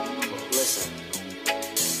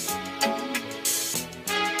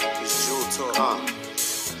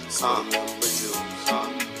I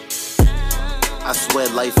swear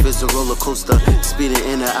life is a roller coaster. Speeding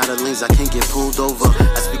in and out of lanes, I can't get pulled over.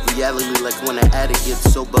 I speak reality like when an addict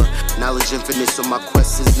gets sober. Knowledge infinite, so my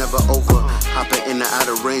quest is never over. Hopping in and out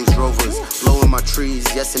of Range Rovers, blowing my trees.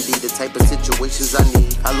 Yes, indeed, the type of situations I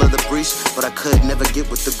need. I love the breach, but I could never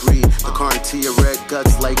get with the greed. The car into your red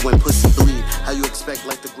guts like when pussy bleed. How you expect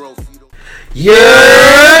life to grow?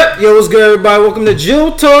 Yeah! Yo, what's good, everybody? Welcome to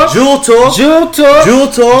Jewel Talk. Jewel Talk. Jewel Talk. Jewel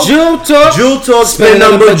Talk. Jewel Talk. Jewel Talk. Spin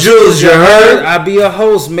number jewels, you heard? I'll be your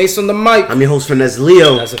host, Mace on the mic. I'm your host, Finesse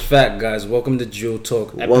Leo. That's a fact, guys. Welcome to Jewel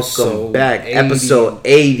Talk. Welcome back. Episode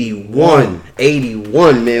 81.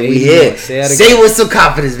 81, man. We here. Say it with some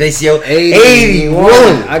confidence, Maceo. 81.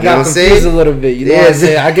 I got confused a little bit. You know what I'm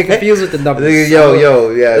saying? I get confused with the numbers.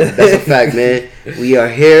 Yo. Yeah, that's a fact, man. We are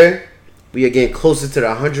here. We are getting closer to the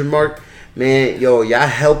 100 mark. Man, yo, y'all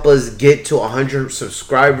help us get to 100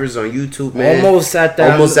 subscribers on YouTube, man. Almost at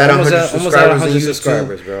 100 subscribers on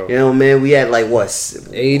YouTube, bro. You know, man, we at like what?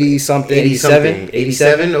 80 something,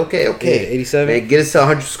 87. Okay. Yeah, 87. Man, get us to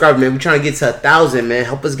 100 subscribers, man. We're trying to get to 1,000, man.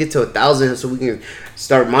 Help us get to 1,000 so we can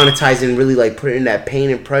start monetizing and really like put in that pain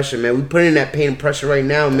and pressure, man. We put in that pain and pressure right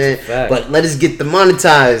now, man. But let us get the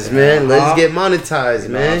monetized, man. Let us get monetized,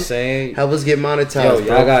 man. You know what I'm saying? Help us get monetized.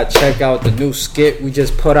 Yo, y'all gotta check out the new skit we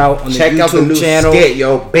just put out on the YouTube channel. Skit,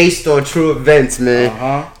 yo, based on true events,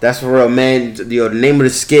 man. That's for real, man. Yo, the name of the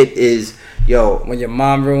skit is, yo, when your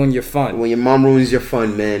mom ruins your fun. When your mom ruins your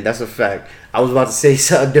fun, man. That's a fact. I was about to say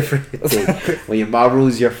something different. When your mom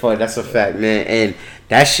ruins your fun, that's a fact, man. And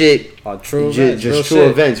that shit, true events, just true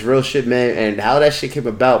events, real shit, man. And how that shit came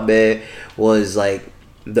about, man, was like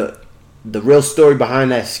the real story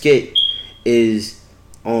behind that skit is,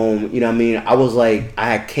 you know what I mean? I was like, I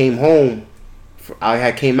had came home.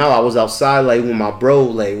 I came out. I was outside like with my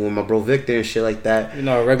bro Victor and shit like that. You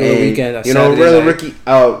know, a regular weekend. You know,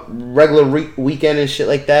 regular weekend and shit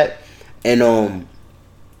like that. And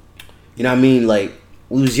you know what I mean? Like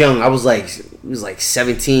we was young. I was like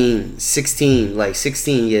 17, 16, like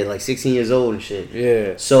 16 years old and shit.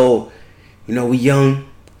 Yeah. So, you know, we young.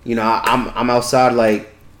 You know, I'm outside like.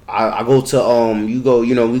 I go to we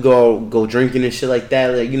go drinking and shit like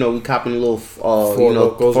that. Like, you know, we copping a little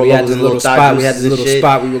we had this little spot. We had this little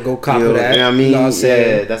spot. We would go cop of that. You know what I mean? You know what I'm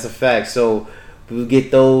saying? Yeah, that's a fact. So we would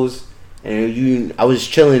get those, and I was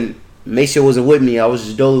chilling. Maceo wasn't with me. I was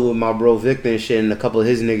just dolly with my bro Victor and shit, and a couple of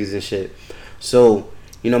his niggas and shit. So,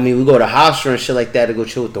 you know what I mean? We go to Hofstra and shit like that to go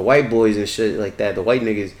chill with the white boys and shit like that, the white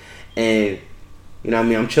niggas, and you know what I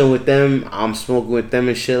mean? I'm chilling with them. I'm smoking with them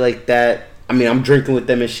and shit like that. I mean, I'm drinking with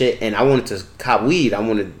them and shit, and I wanted to cop weed. I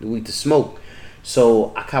wanted weed to smoke.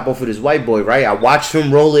 So I cop off with this white boy, right? I watched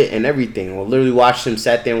him roll it and everything. I literally watched him,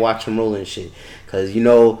 sat there and watched him roll it and shit. Because, you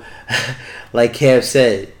know, like Kev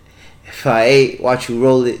said, if I ain't watch you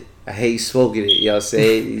roll it, I hate smoking it. You know what I'm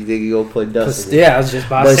saying? You go put dust in it. Yeah, I was just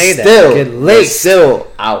about to say that. Get late.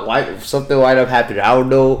 Still, something wind up happening. I don't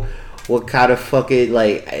know what kind of fucking,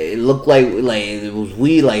 like, it looked like it was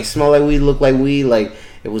weed, like, smelled like weed, looked like weed, like,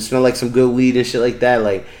 it would smell like some good weed and shit like that.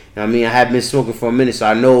 Like, you know what I mean? I had been smoking for a minute, so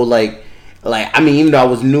I know, like, I mean, even though I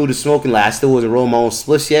was new to smoking, like, I still wasn't rolling my own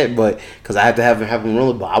splits yet, but, because I had to have him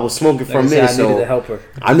roll it, but I was smoking for a minute, so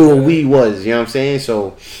I knew what weed was, you know what I'm saying?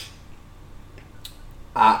 So,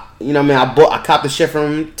 you know what I mean? I copped the shit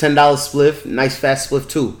from him, $10 spliff, nice fat spliff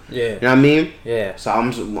too. Yeah. You know what I mean? Yeah. So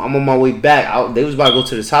I'm on my way back. They was about to go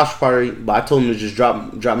to this house party, but I told them to just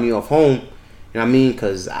drop me off home. You know what I mean?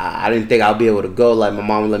 Because I didn't think I'd be able to go. Like, my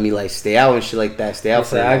mom would let me, like, stay out and shit like that. Stay out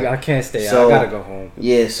for I can't stay out. I gotta go home.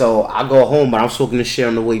 Yeah, so I go home, but I'm smoking this shit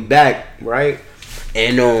on the way back, right?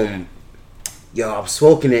 And, I'm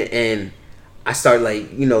smoking it, and I start,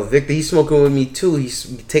 like, you know, Victor, he's smoking with me, too.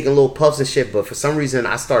 He's taking little puffs and shit, but for some reason,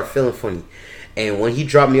 I start feeling funny. And when he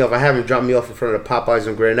dropped me off, I have him drop me off in front of the Popeyes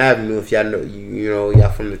on Grand Avenue. If y'all know, you know,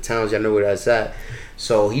 y'all from the towns, y'all know where that's at.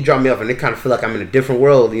 So he dropped me off, and it kind of feel like I'm in a different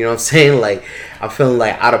world. You know what I'm saying? Like, I'm feeling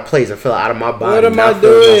like out of place. I feel like out of my body. What am I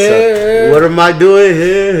doing here? What am I doing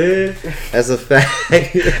here? That's a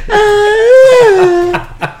fact.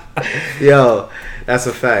 Yo, that's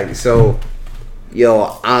a fact. So,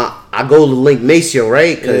 yo, I go to link Maceo,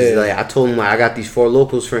 right? Because like I told him, like, I got these 4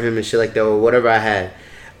 locals for him and shit like that, or whatever I had.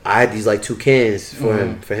 I had these like 2 cans for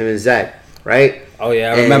him and Zach, right? Oh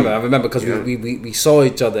yeah, I remember because we saw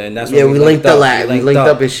each other, and that's when we linked up. We linked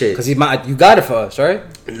up and shit. Because you got it for us, right?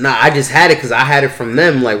 Nah, I just had it because I had it from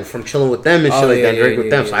them, like from chilling with them and shit like that, drink with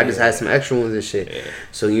them. So I just had some extra ones and shit. Yeah.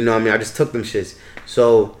 So you know what I mean, I just took them shits.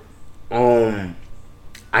 So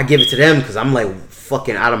I give it to them because I'm like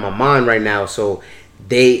fucking out of my mind right now. So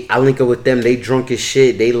I link up with them. They drunk as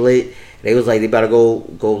shit. They lit. They was like they about to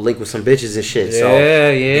go link with some bitches and shit. So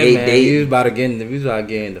man. He was about to get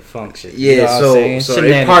in the function. Yeah, you know so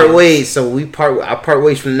they part ways. So I part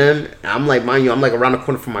ways from them. I'm like, mind you, I'm like around the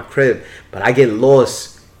corner from my crib, but I get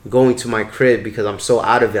lost going to my crib because I'm so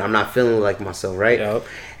out of it. I'm not feeling like myself, right? Yep.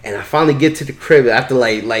 And I finally get to the crib after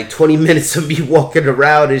like 20 minutes of me walking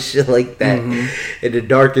around and shit like that, in the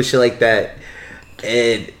dark and shit like that.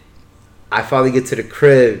 And I finally get to the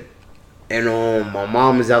crib, and my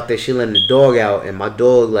mom is out there. She letting the dog out, and my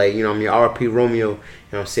dog, like, you know, I mean, R.P. Romeo. You know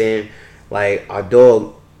what I'm saying? Like, our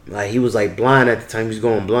dog, like, he was like blind at the time. He was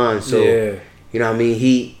going blind, so you know what I mean.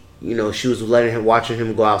 He, you know, she was watching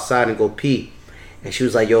him go outside and go pee. And she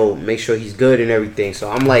was like, yo, make sure he's good and everything. So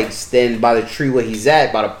I'm like standing by the tree where he's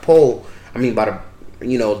at, by the pole. I mean, by the,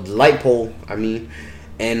 you know, the light pole, I mean.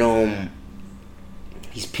 And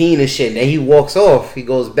he's peeing and shit. And then he walks off. He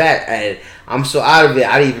goes back. And I'm so out of it,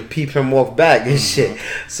 I didn't even peep him walk back and shit.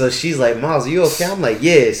 So she's like, Miles, are you okay? I'm like,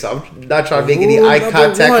 yeah. So I'm not trying to make any eye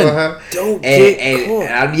contact with her. Don't get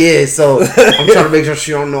caught. So I'm trying to make sure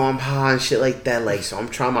she don't know I'm high and shit like that. Like, so I'm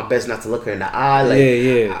trying my best not to look her in the eye.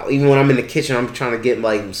 Like, even when I'm in the kitchen, I'm trying to get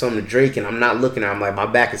like something to drink, and I'm not looking at her. I'm like, my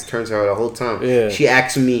back is turned to her the whole time. Yeah. She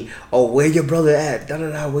asked me, oh, where your brother at?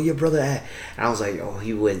 Where your brother at? And I was like, oh,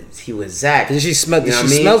 he was Zach. Did she smell? Did she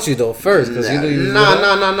smell you though first?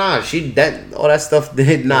 Nah. She all that stuff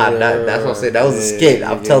did not. That's what I said. That was a skit.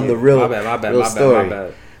 I'm telling the real story. My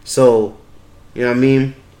bad. So, you know what I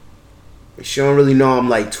mean? She don't really know I'm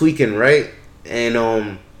like tweaking, right? And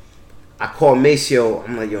I called Maceo.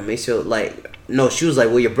 I'm like, yo, Maceo, like, no, she was like,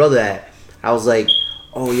 where your brother at? I was like,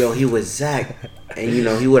 oh, yo, he was Zach. And, you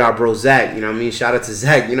know, he with our bro Zach, you know what I mean? Shout out to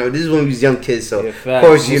Zach. You know, this is when we was young kids, so of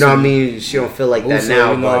course, you know what I mean? She don't feel like that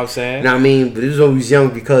now. You know what I'm saying? You know what I mean? But this is when we was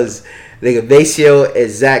young because nigga, Maceo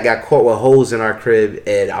and Zach got caught with holes in our crib,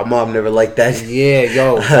 and our mom never liked that. Yeah,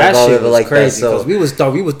 yo, that shit was like crazy because we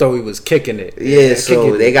thought we was kicking it. Yeah,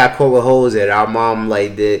 so they got caught with holes, and our mom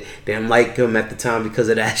like didn't like him at the time because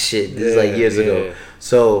of that shit. This is like years ago.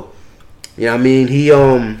 So, you know what I mean? He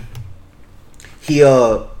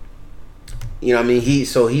you know what I mean?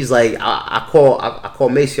 He's like, I call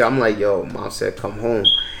Maceo. I'm like, yo, mom said come home.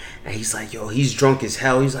 And he's like, yo, he's drunk as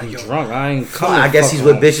hell. He's like, yo, drunk. I ain't coming. I guess he's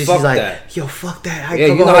with bitches. Fuck he's like, that. yo, fuck that.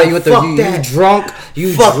 You know how you with you drunk.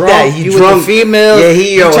 You fuck drunk. That. You drunk. With the female. Yeah,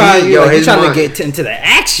 he trying to get into the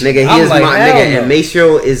action. Nigga, he is my nigga. And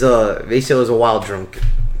Maceo is a wild drunk.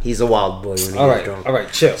 He's a wild boy when he's drunk. All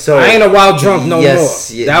right, chill. So I ain't a wild drunk no more.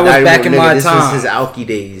 That was back in my time. This was his alky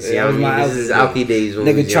days. Yeah, I mean, this is alky days.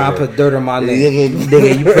 Nigga trying to put dirt on my name.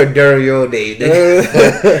 Nigga, you put dirt on your name.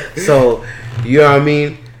 Nigga. So, you know what I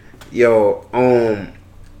mean? Yo,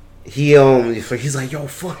 he's like, yo,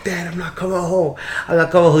 fuck that. I'm not coming home.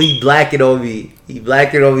 He blacking on me.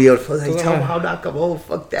 Like, tell him how I'm not coming home.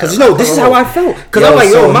 Fuck that. Cause this is how I felt. Cause I'm like,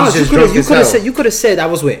 yo, Miles, you could have said I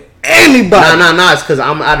was with anybody. Nah. It's cause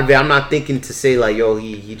I'm out of it. I'm not thinking to say like, yo,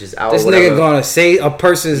 he just out. This nigga gonna say a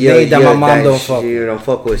person's name that my mom don't fuck. You don't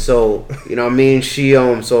fuck with. So you know what I mean. She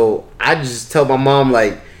so I just tell my mom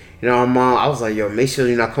like, you know, my mom. I was like, yo, make sure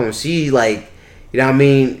you're not coming. She like. You know what I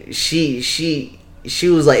mean? She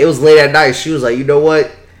was like, it was late at night. She was like, you know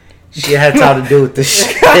what? She had time to deal with this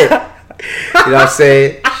shit. You know what I'm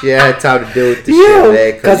saying? She had time to deal with this shit,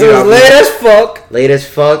 man. Because it was late as fuck. Late as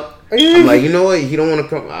fuck. I'm like, you know what? He don't want to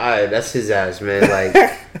come. Alright, that's his ass, man. Like,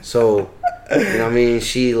 so, you know what I mean?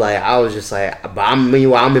 She, like, I was just like, but I'm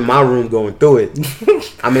in my room going through it.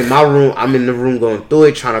 I'm in the room going through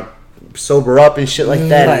it, trying to sober up and shit like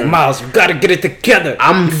that. Like, Miles, you gotta get it together.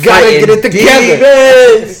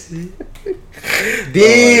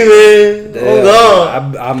 Demon. Oh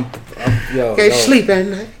God. Yo. Can't sleep at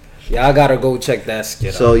night. Yeah, I gotta go check that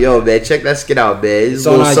skit out. So, yo, man, check that skit out, man. It's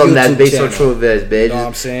something that's based on true events, man. You know what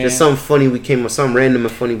I'm saying? Just something funny something random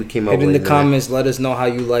and funny we came up with. In the comments, let us know how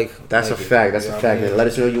you like. That's a fact. That's a fact, man. Let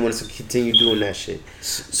us know you want us to continue doing that shit.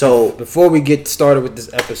 So, before we get started with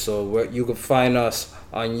this episode, where you can find us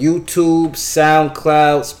on YouTube,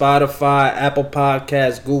 SoundCloud, Spotify, Apple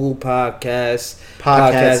Podcasts, Google Podcasts,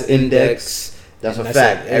 Podcast Index. That's a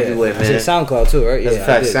fact. Everywhere, man. I said SoundCloud too, right? That's a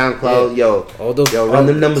fact. SoundCloud, yo, run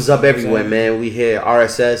them numbers up everywhere, man. We hear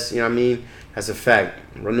RSS, you know what I mean? That's a fact.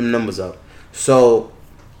 Run them numbers up. So,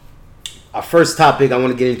 our first topic I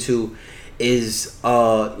want to get into is,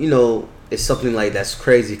 it's something like that's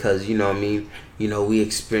crazy because, you know what I mean? You know, we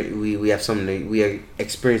have something that we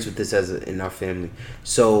experience with this in our family.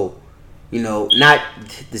 So, you know, not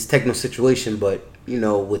this techno situation, but, you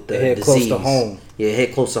know, with the hit disease. Close to home. Yeah,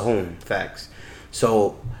 hit close to home. Facts.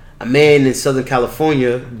 So, a man in Southern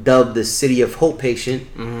California dubbed the City of Hope patient,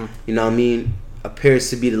 you know what I mean, appears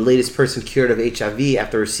to be the latest person cured of HIV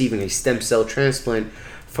after receiving a stem cell transplant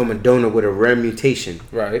from a donor with a rare mutation,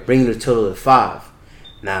 right, bringing the total to 5.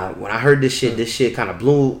 Now, when I heard this shit kind of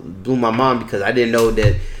blew my mind because I didn't know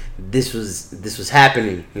that this was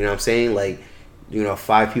happening. You know what I'm saying? Like,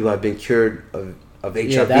 5 people have been cured of HIV.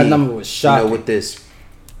 Yeah, that number was shocking. With this,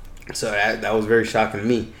 so that was very shocking to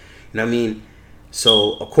me. You know what I mean?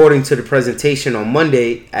 So, according to the presentation on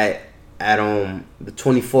Monday at the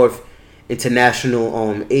 24th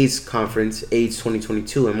International AIDS Conference, AIDS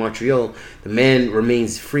 2022 in Montreal, the man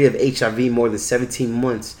remains free of HIV more than 17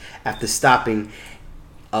 months after stopping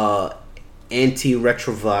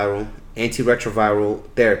antiretroviral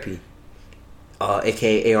therapy,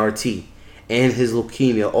 aka ART, and his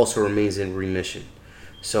leukemia also remains in remission.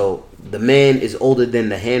 So the man is older than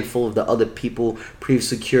the handful of the other people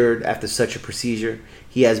previously cured after such a procedure.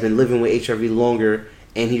 He has been living with HIV longer,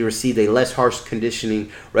 and he received a less harsh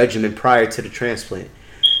conditioning regimen prior to the transplant.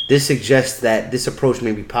 This suggests that this approach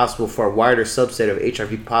may be possible for a wider subset of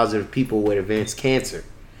HIV positive people with advanced cancer.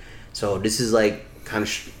 So this is like kind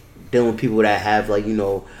of dealing with people that have like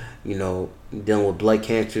dealing with blood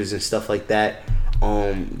cancers and stuff like that.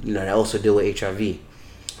 That also deal with HIV,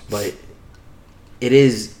 but it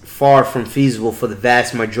is far from feasible for the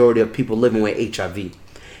vast majority of people living with HIV.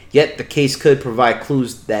 Yet the case could provide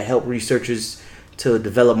clues that help researchers to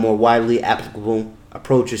develop more widely applicable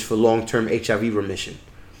approaches for long-term HIV remission.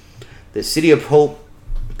 The City of Hope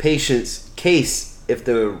patient's case, if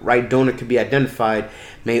the right donor could be identified,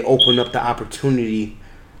 may open up the opportunity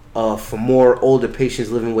for more older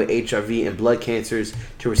patients living with HIV and blood cancers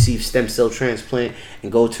to receive stem cell transplant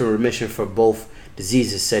and go to remission for both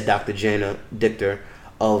diseases, said Dr. Jana Dichter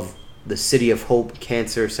of the City of Hope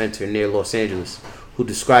Cancer Center near Los Angeles, who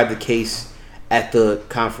described the case at the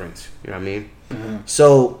conference. You know what I mean? Mm-hmm.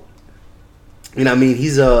 So,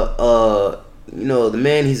 he's the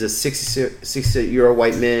man, he's a 60-year-old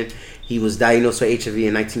white man. He was diagnosed with HIV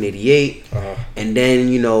in 1988. And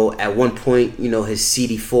then, at one point, his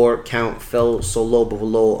CD4 count fell so low,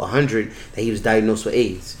 below 100, that he was diagnosed with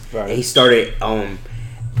AIDS. Right. And he started ART,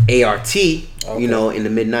 in the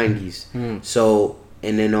mid-90s. So,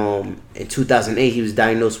 and then in 2008, he was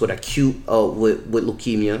diagnosed with acute, with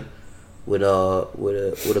leukemia, with a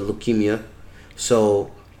leukemia.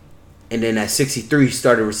 So, and then at 63, he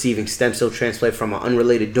started receiving stem cell transplant from an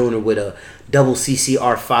unrelated donor with a double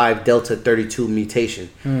CCR5 delta 32 mutation.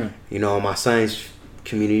 My science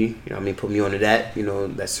community, put me onto that.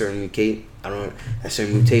 That certain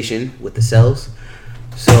mutation with the cells.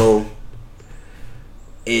 So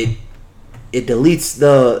it deletes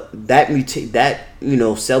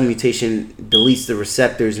cell mutation deletes the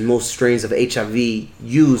receptors most strains of HIV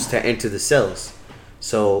use to enter the cells.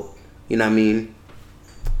 So, he retrieved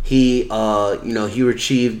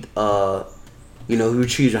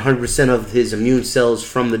 100% of his immune cells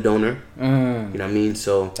from the donor.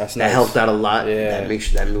 So that's that nice. Helped out a lot. Yeah.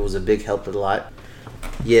 That was a big help a lot.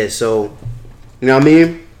 Yeah, so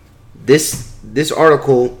this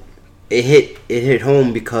article it hit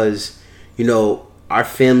home because our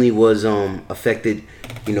family was affected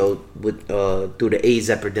with through the AIDS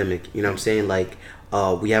epidemic. You know what I'm saying? Like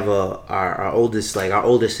we have our oldest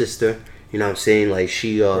sister. You know what I'm saying? Like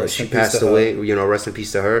she passed away. Rest in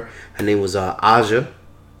peace to her. Her name was Aja.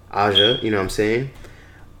 You know what I'm saying?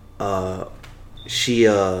 She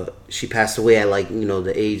passed away at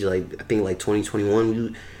the age I think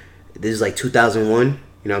 2021. This is 2001.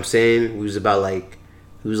 You know what I'm saying? We was around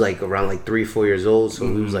 3 or 4 years old, so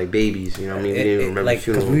we was babies. You know what I mean? We didn't even remember the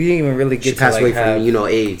funeral. We didn't even really get she passed away from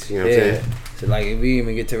AIDS. You know what I'm saying? So we didn't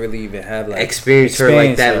even get to really even have experience her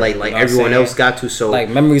like that, like everyone else got to. So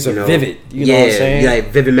memories are vivid. You know what I'm saying? Yeah,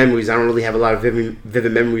 vivid memories. I don't really have a lot of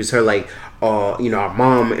vivid memories. Her our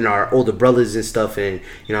mom and our older brothers and stuff, and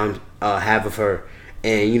have of her,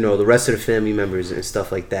 and the rest of the family members and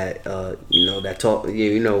stuff like that. That talk.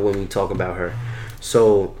 When we talk about her,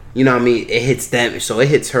 so. It hits them, so it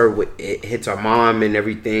hits her. It hits our mom and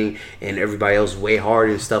everything, and everybody else way hard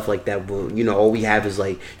and stuff like that. But all we have is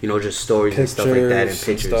just stories and stuff like that and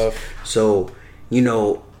pictures. And so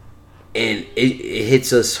and it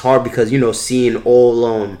hits us hard because seeing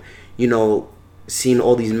all seeing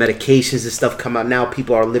all these medications and stuff come out now,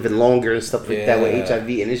 people are living longer and stuff like that with HIV,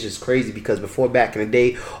 and it's just crazy because before back in the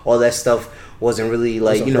day, all that stuff wasn't really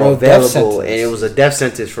available, and it was a death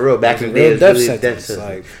sentence for real. Back in the day, it was really a death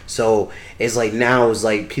sentence. So it's now it's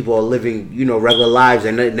people are living regular lives,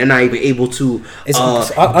 and they're not even able to it's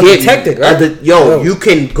undetected. Right? You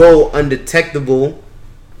can go undetectable.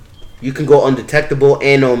 You can go undetectable,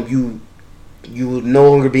 and you will no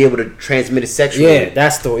longer be able to transmit it sexually. Yeah,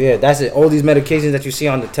 that's it. All these medications that you see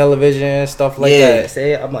on the television and stuff like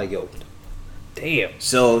that. I'm like, yo, damn.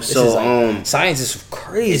 So science is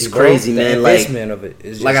crazy. It's crazy, bro. man. The investment of it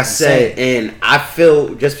is just like I said, and I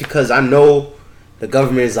feel just because I know the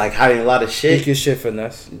government is like hiding a lot of shit. Take your shit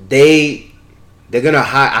finesse. They're gonna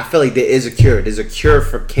hide. I feel like there is a cure. There's a cure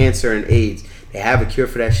for cancer and AIDS. They have a cure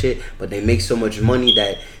for that shit, but they make so much money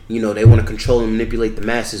that they want to control and manipulate the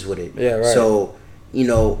masses with it. Yeah, right. So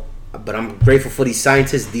but I'm grateful for these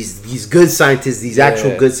scientists, these good scientists, these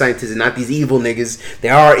actual good scientists, and not these evil niggas.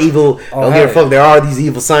 There are evil. Don't give a fuck. There are these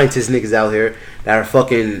evil scientist niggas out here that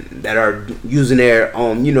are using their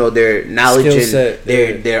their knowledge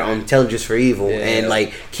and their intelligence for evil and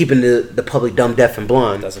like keeping the public dumb, deaf, and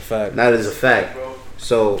blind. That's a fact. That is a fact.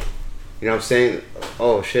 So you know what I'm saying?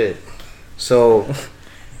 Oh shit. So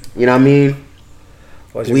you know what I mean?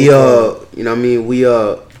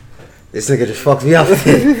 This nigga just fucked me up.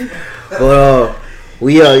 But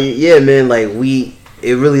man, like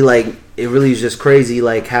it really is just crazy,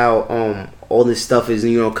 like how all this stuff is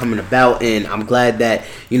coming about, and I'm glad that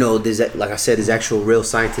there's, like I said, there's actual real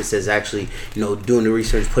scientists that's actually doing the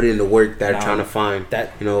research, putting in the work that are trying to find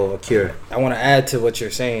that a cure. I want to add to what you're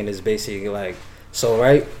saying is basically like, so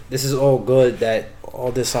right, this is all good that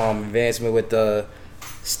all this advancement with the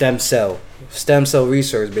stem cell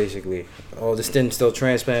research, basically all the stem cell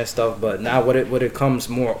transplant stuff, but now what it comes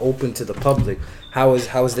more open to the public, how is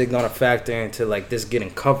they gonna factor into like this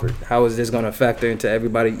getting covered? How is this gonna factor into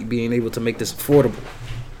everybody being able to make this affordable?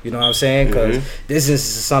 You know what I'm saying? Because this is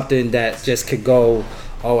something that just could go,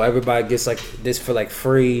 everybody gets like this for like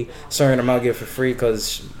free, certain amount get for free,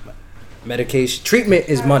 because medication treatment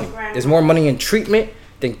is money. There's more money in treatment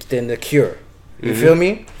than the cure. You feel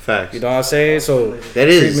me? Facts. You know what I'm saying? So that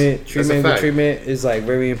is treatment is like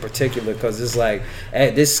very in particular, because it's like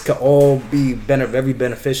this could all be very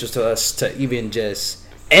beneficial to us to even just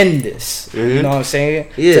end this. You know what I'm saying?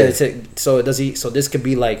 Yeah. So this could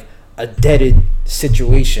be like a deaded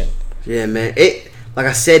situation. Yeah, man. Like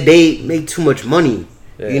I said, they make too much money.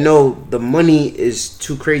 Yeah. The money is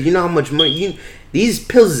too crazy. You know how much money these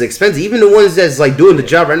pills is expensive. Even the ones that's like doing the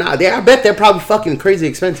job right now, I bet they're probably fucking crazy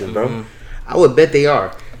expensive, bro. I would bet they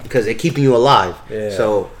are, because they're keeping you alive. Yeah.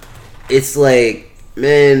 So it's like,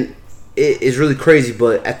 man, it's really crazy.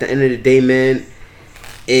 But at the end of the day, man,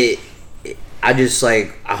 I just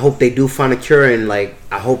like, I hope they do find a cure, and like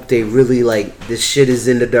I hope they really like this shit is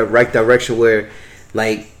in the right direction, where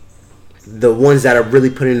like the ones that are really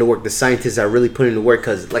putting in the work, the scientists are really putting in the work.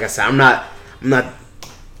 Because like I said, I'm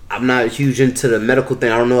not huge into the medical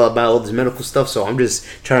thing. I don't know about all this medical stuff, so I'm just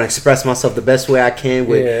trying to express myself the best way I can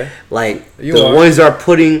with like ones that are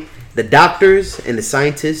putting, the doctors and the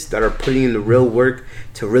scientists that are putting in the real work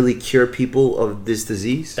to really cure people of this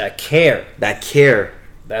disease. That care. Not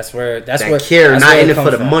in it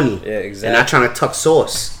for the money. Yeah, exactly. And not trying to tuck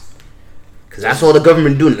sauce. Because that's all the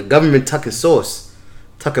government doing. The government tucking sauce.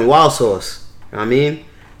 Tucking wild sauce. You know what I mean?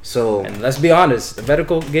 So, and let's be honest, the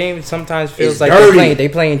medical game sometimes feels like dirty. they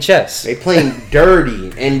playing chess. They playing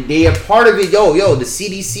dirty, and they a part of it. Yo, the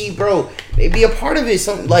CDC, bro, they be a part of it.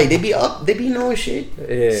 Something like they be knowing shit.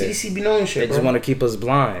 Yeah, CDC be knowing shit. They just want to keep us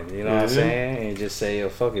blind. You know what I'm saying? And just say, yo,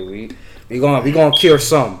 fuck it, we gonna cure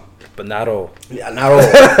some, but not all. Yeah, not all.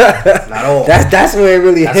 Not all. That's where it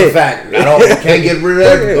really hit. That's a fact. Not all. You can't get rid of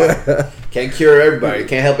everybody. Can't cure everybody.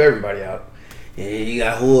 Can't help everybody out. And you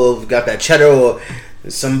got who got that cheddar, or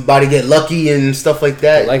somebody get lucky and stuff like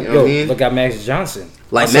that. Like, what I mean? Look at Max Johnson.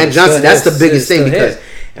 Like Max Johnson, that's the biggest thing, because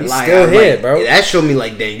he's still here, bro. That showed me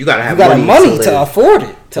like, damn, you gotta have money to afford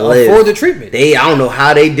it, afford the treatment. I don't know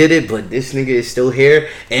how they did it, but this nigga is still here,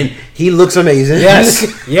 and he looks amazing. Yes.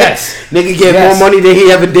 Nigga get more money than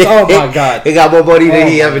he ever did. Oh my god, he got more money than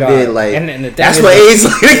he ever did. Like, and that's what AIDS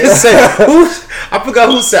said. I forgot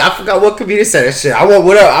what comedian said that shit. I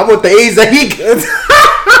want the AIDS that he got.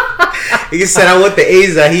 He said, I want the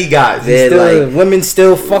AIDS that he got, man. Women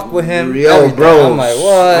still fuck with him. Yo, bro. I'm like,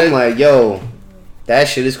 what? I'm like, yo, that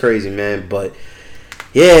shit is crazy, man. But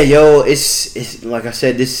yeah, yo, it's like I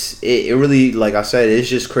said, it really, like I said, it's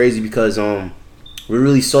just crazy, because we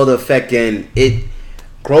really saw the effect, and it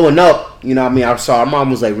growing up, you know what I mean, I saw our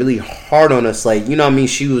mom was like really hard on us, like, you know what I mean,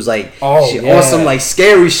 she was like on some like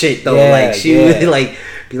scary shit though, like she really like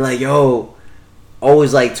be like, yo,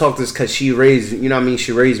 always like talk to us, because she raised, you know what I mean,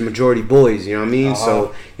 she raised majority boys, you know what I mean,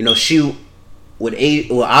 so she with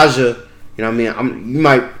Aja, you know what I mean, you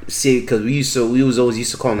might see it, because we was always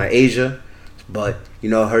used to call her Asia, but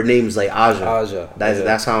her name is like Aja.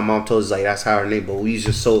 That's how my mom told us, like that's how her name, but we used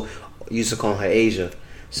to call her Asia.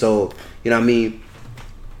 So you know what I mean,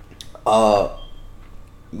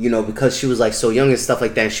 you know, because she was like so young and stuff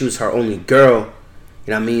like that, and she was her only girl,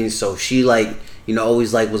 you know what I mean? So she like, you know,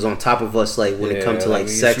 always like was on top of us, like when it comes to like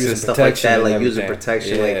sex and stuff like that, like using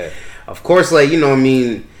protection, like of course, like, you know what I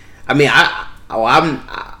mean, I'm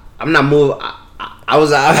not moving. I'm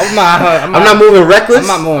not moving reckless.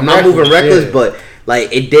 I'm not moving reckless, but like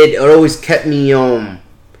it always kept me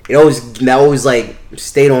that always like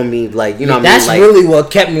stayed on me, like, you know what I mean? That's like, really what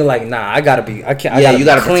kept me like, nah, I gotta be, you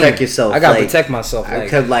gotta protect yourself. I gotta protect myself.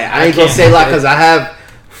 Like, I ain't gonna say a lot because I have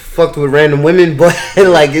fucked with random women, but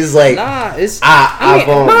like it's like, nah, it's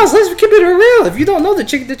Miles, let's keep it real. If you don't know the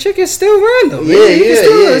chick is still random. Yeah, you can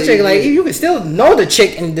still know the chick. Like, you can still know the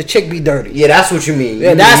chick and the chick be dirty. Yeah, that's what you mean.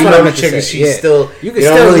 Yeah, that's what I meant to say. She's still, you can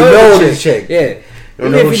still really know the chick. Yeah,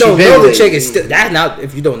 even if you don't know the chick, it's still that. Now,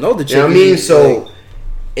 if you don't know the chick, you know what I mean? So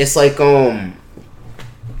it's like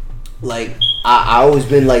like I always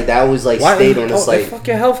been like that. I always like stayed on this like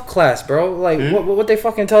fucking health class, bro. Like what they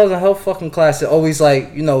fucking tell us in health fucking class? It always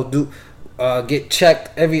like, you know, get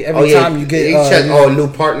checked every time you get check new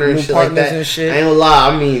partner and shit like that. I ain't gonna lie.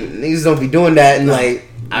 I mean, niggas don't be doing that, and like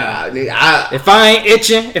if I ain't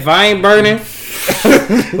itching, if I ain't burning.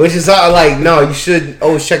 Which is like, no, you should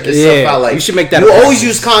always check yourself out. Like, you should make that. You always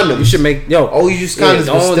use condoms. You should make always use condoms,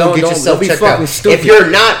 but still get yourself checked out. Stupid.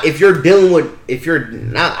 If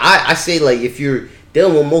I say like if you're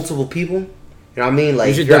dealing with multiple people, you know what I mean? Like,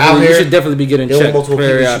 you should definitely be getting checked. Multiple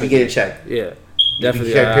people, you should be getting checked. Yeah,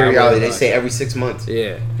 definitely. Periodically, they say every 6 months. Yeah,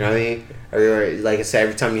 you know what I mean? Or like I said,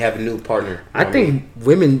 every time you have a new partner. I think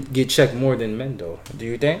women get checked more than men, though. Do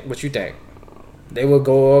you think? What you think? They will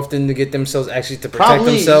go often to get themselves actually to protect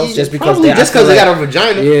themselves just because they got a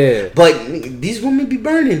vagina. Yeah, but these women be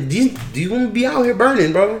burning. These women be out here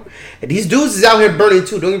burning, bro. And these dudes is out here burning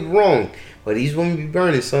too. Don't get me wrong, but these women be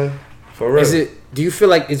burning, son. For real. Do you feel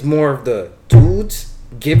like it's more of the dudes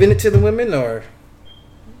giving it to the women, or?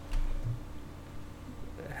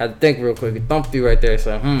 Had to think real quick. It thumped you right there,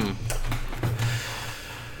 so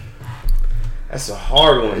That's a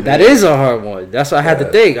hard one. That is a hard one. That's what I had to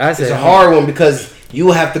think. I said it's a hard one because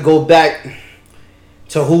you have to go back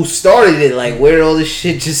to who started it. Like, where did all this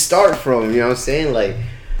shit just start from? You know what I'm saying? Like,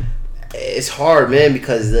 it's hard, man,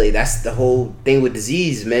 because like, that's the whole thing with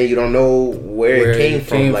disease, man. You don't know where it came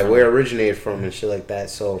from, like where it originated from and shit like that.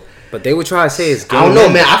 So, but they would try to say it's gay. I don't know,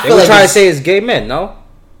 man. I feel like try to say it's gay men, no?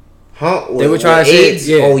 Huh? They would try to say AIDS.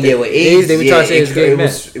 Yeah. Oh yeah, with AIDS, they would try to say it's gay men.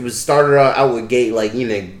 It was started out with gay, like, you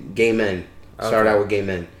know, gay men. Started out with gay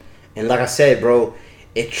men, and like I said, bro,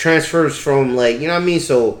 it transfers from, like, you know what I mean.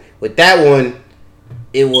 So with that one,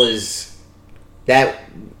 it was that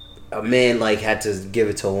a man like had to give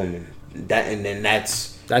it to a woman. And then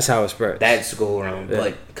that's how it spread. That's go around,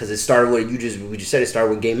 but because it started with we just said it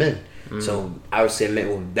started with gay men. So I would say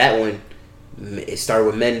with that one, it started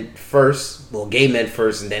with men first, well, gay men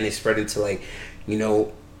first, and then it spread into like, you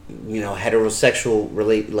know, heterosexual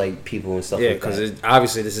like people and stuff. Yeah, because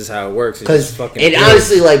obviously this is how it works. Because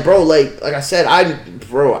honestly, like, bro, like I said,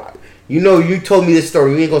 you know, you told me this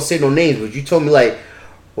story. We ain't gonna say no names, but you told me, like,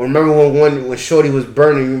 remember when Shorty was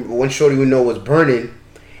burning, when Shorty we know was burning,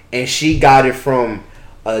 and she got it from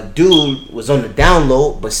a dude was on the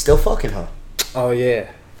download but still fucking her. Oh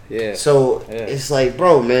yeah. Yeah. So it's like,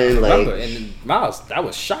 bro, man, like, remember, and Miles, that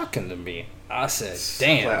was shocking to me. I said,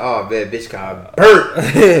 damn. Like, oh, man, bitch got burnt.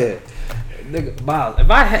 Nigga, Miles,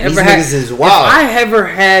 if I ever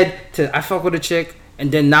had to, I fuck with a chick,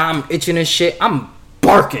 and then now I'm itching and shit, I'm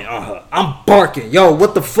barking on her. I'm barking. Yo,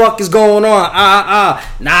 what the fuck is going on?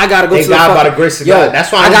 Now I gotta go to the fucking...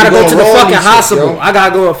 That's why I gotta go to the fucking hospital. I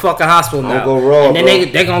gotta go to the fucking hospital now. Go raw, and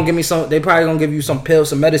then they gonna give me some... They probably gonna give you some pills,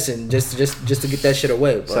 some medicine, just to get that shit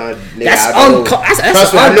away. But that's an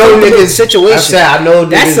uncomfortable situation. I know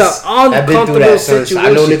that's an uncomfortable situation. I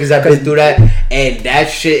know niggas that been through that, and that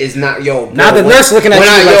shit is not... Yo, bro, now the nurse looking at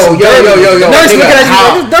you like... Yo. Nurse looking at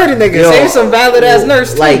you like, this dirty nigga. Say some valid ass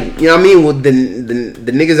nurse. Like, you know what I mean? With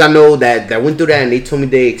the niggas I know that went through that, and they told me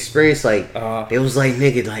they experienced, like, they was like,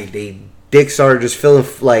 nigga, like, they dick started just feeling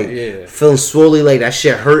feeling swollen, like that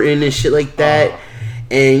shit hurting and shit like that.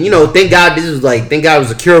 And, you know, thank God it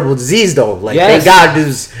was a curable disease, though. Like, thank God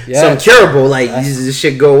this was some curable, like, this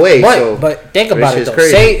shit go away. But think about it,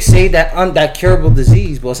 though. Say that curable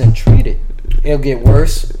disease wasn't treated. It'll get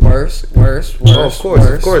worse. Oh, of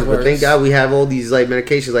course. But thank God we have all these, like,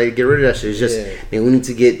 medications, like, to get rid of that shit. It's just, man, we need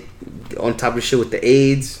to get on top of shit with the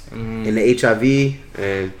AIDS and the HIV,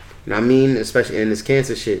 and, you know what I mean, especially in this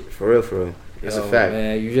cancer shit. For real. That's a fact.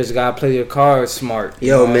 Man, you just gotta play your cards smart.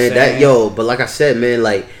 Yo, man, but like I said, man,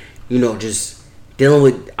 like, you know, just dealing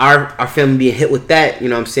with our family being hit with that, you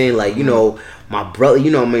know what I'm saying? Like, you know, my brother,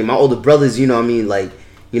 you know what I mean, my older brothers, you know what I mean, like,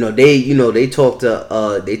 they talk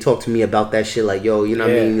to me about that shit, like, yo, you know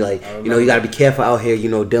what I mean, like, you gotta be careful out here,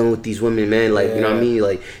 dealing with these women, man, like, you know what I mean,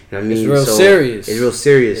 like, you know what I mean, it's real serious. It's real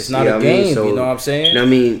serious. It's not a game. So, you know what I'm saying? You know what I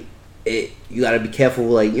mean? You gotta be careful,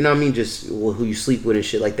 like, you know what I mean, just who you sleep with and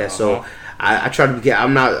shit like that. So I try to be.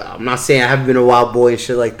 I'm not saying I haven't been a wild boy and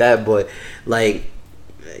shit like that, but like,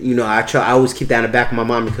 I always keep that in the back of my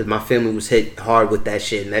mind because my family was hit hard with that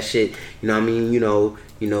shit, and that shit, you know what I mean,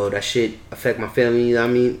 that shit affect my family. You know what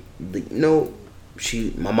I mean,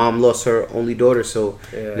 my mom lost her only daughter, so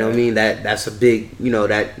you know what I mean, that's a big,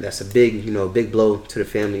 that's a big, big blow to the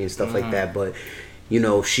family and stuff like that. But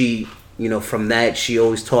she, from that, she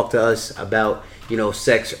always talked to us about,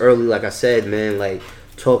 sex early. Like I said, man, like,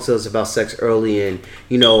 talk to us about sex early, and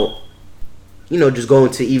just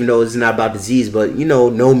going to, even though it's not about disease, but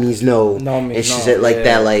no means no, and shit like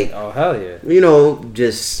that. Like, oh hell yeah,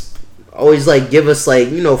 just always like give us, like,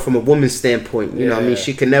 from a woman's standpoint, you know what I mean,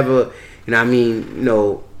 she could never,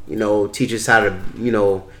 teach us how to,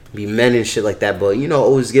 be men and shit like that, but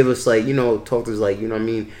always give us, like, talk to us, like, you know what I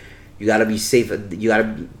mean, you gotta be safe, you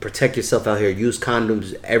gotta protect yourself out here, use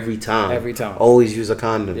condoms every time, always use a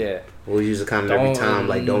condom, always use a condom every time,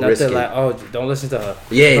 like, don't risk it, like, don't listen to her,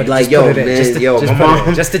 like, yo, man, my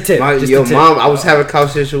mom, just a tip, mom, I was having a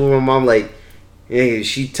conversation with my mom, like, yeah,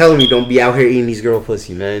 she telling me don't be out here eating these girls'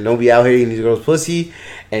 pussy, man. Don't be out here eating these girls' pussy,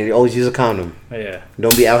 and always use a condom. Yeah.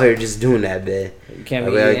 Don't be out here just doing that, man. You can't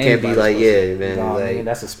be. It can't be like, yeah, man. No, like, I mean,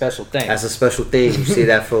 that's a special thing. That's a special thing. You say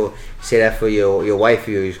that for your wife,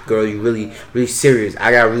 your girl. You really serious.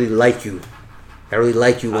 I gotta really like you. I really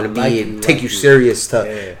like you. Want to be take you serious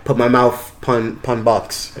to put my mouth pun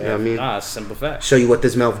box. You know what I mean? Nah, it's a simple fact. Show you what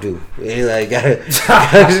this mouth do. Like,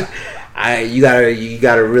 you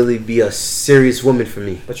gotta really be a serious woman for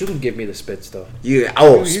me. But you can give me the spits though. Spits. You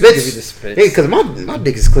can give me the spits. Hey, cause my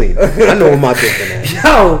dick is clean. I know what my dick is.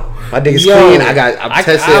 Yo, my dick is clean. I'm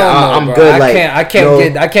tested. I'm good. I can't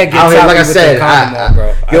get toppy like I said, with the condom on,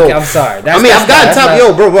 bro. I'm sorry. I've gotten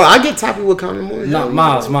toppy, bro. I get toppy with condom on. No,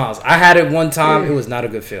 Miles. I had it one time. It was not a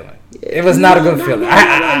good feeling. It was not a good feeling. I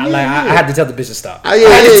had to tell the bitch to stop. I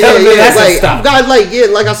had to tell the bitch to stop. I've got,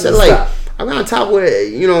 like I said, like, I've got on top with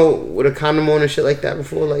with a condom on and shit like that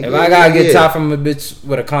before. Like, if I gotta get top from a bitch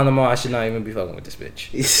with a condom on, I should not even be fucking with this bitch.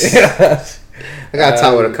 I got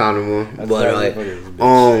top with a condom on, but like,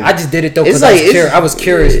 I just did it though because I was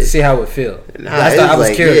curious to see how it would feel. I was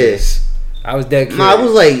curious. I was dead curious.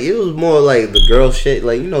 No, it was more like the girl shit.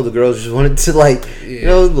 Like, the girls just wanted to, like,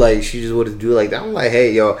 like, she just wanted to do like that. I'm like,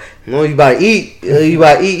 hey, yo, as long as you about to eat,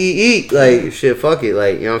 eat. Like, shit, fuck it.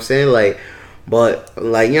 Like, you know what I'm saying? Like, but,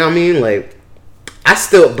 like, you know what I mean? Like, I'm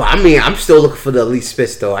still looking for the elite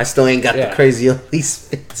spits, though. I still ain't got the crazy elite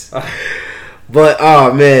spits. But,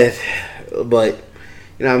 oh, man. But,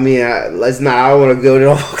 you know what I mean? I don't want to go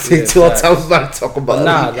to all time. I was about to talk about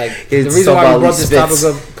the reason why we brought this topic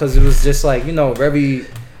up, because it was just like, a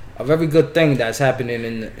very good thing that's happening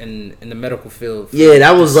in the medical field. Yeah,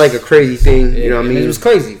 that was like a crazy thing. You know what I mean? It was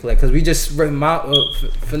crazy, like, because we just read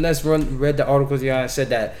Finesse read the articles and said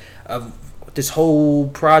that this whole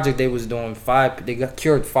project they was doing, they got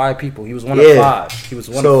cured 5 people. He was one of 5. He was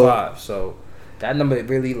one of 5. So that number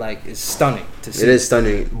really, like, is stunning to see. It is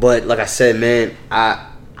stunning, but like I said, man,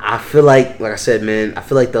 I feel like I said, man, I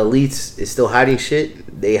feel like the elites is still hiding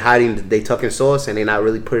shit. They tucking sauce, and they not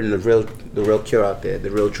really putting the real cure out there,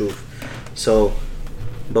 the real truth. So,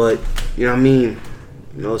 but you know what I mean.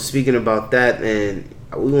 Speaking about that, and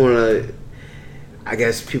we want to, I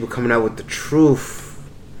guess, people coming out with the truth.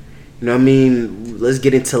 You know what I mean. Let's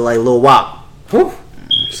get into like Lil Wop. Whew.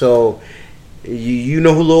 So, you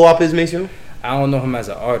know who Lil Wop is, Maceo? I don't know him as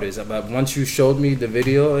an artist, but once you showed me the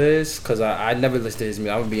video, because I never listened to his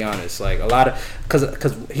music. I'm gonna be honest, like a lot of,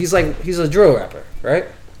 because he's a drill rapper, right?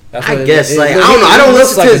 I guess I don't know. I don't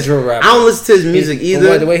listen to his music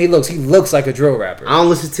either. The way he looks like a drill rapper. I don't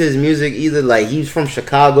listen to his music either. Like, he's from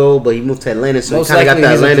Chicago, but he moved to Atlanta, so he kind of got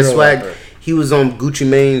that Atlanta swag. Rapper. He was on Gucci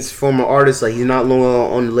Mane's former artist. Like, he's not longer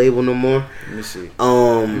on the label no more. Let me see.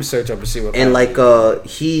 Let me search up and see what. And like so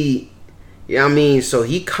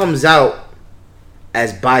he comes out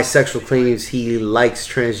as bisexual, claims he likes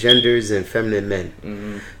transgenders and feminine men.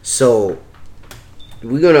 Mm-hmm. So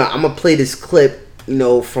I'm gonna play this clip,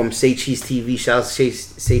 from Say Cheese TV. Shout out to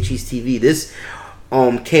Say Cheese TV. This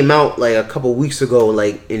came out like a couple weeks ago,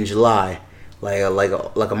 like in July, like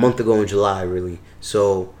a month ago in July, really.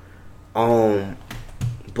 So,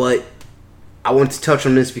 but I want to touch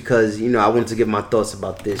on this because I want to give my thoughts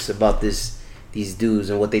about these dudes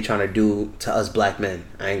and what they trying to do to us black men.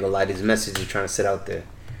 I ain't gonna lie, these messages trying to sit out there.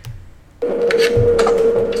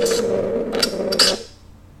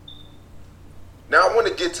 Now I want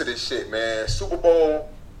to get to this shit, man. Super Bowl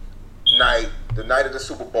night, the night of the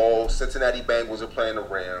Super Bowl, Cincinnati Bengals are playing the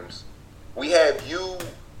Rams. We have you're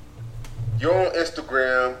on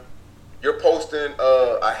Instagram, you're posting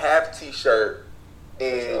a half t-shirt,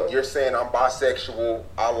 and you're saying I'm bisexual,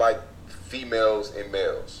 I like females and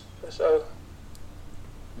males. For sure.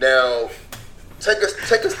 Now, take us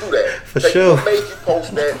through that. What made you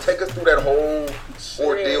post that? Take us through that whole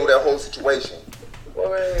ordeal, that whole situation.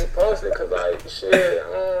 What made me post it? Cause like shit,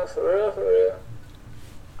 for real.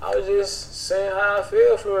 I was just saying how I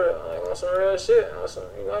feel for real. Like on some real shit. On some,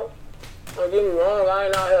 don't get me wrong. I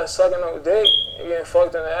ain't out here sucking no dick and getting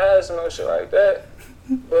fucked in the ass and no shit like that.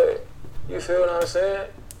 But you feel what I'm saying?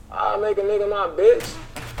 I make a nigga my bitch.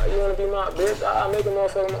 Like, you wanna be my bitch? I make a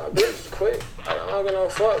motherfucker my bitch quick. Like, I don't give no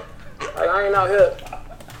fuck. Like I ain't out here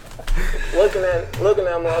looking at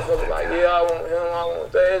motherfuckers like, yeah, I want him, I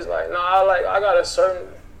want that. It's like, no, I got a certain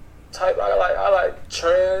type. I like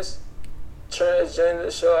transgender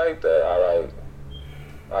shit like that. I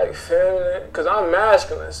like feminine, cause I'm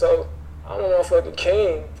masculine, so I'm a motherfucking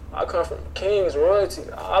king. I come from king's royalty.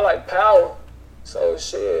 I like power, so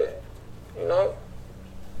shit, And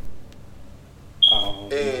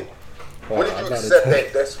when did you accept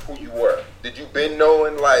that that's who you were? Did you been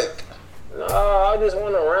knowing like? Nah, I just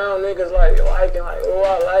went around niggas liking, oh,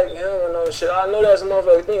 I like him and no shit. I know that's a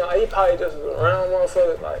motherfucking thing. Like, he probably just was around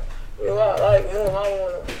motherfuckers like, yo, I like him, I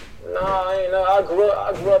wanna. Nah, I ain't know. I grew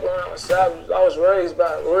up around savages. I was raised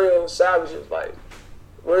by real savages, like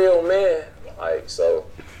real men. Like, so,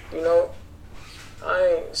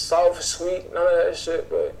 I ain't soft, sweet, none of that shit.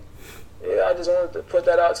 But yeah, I just wanted to put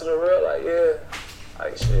that out to the real, like, yeah,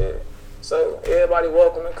 like shit. So everybody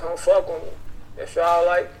welcome to come fuck with me. If y'all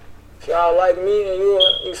like me and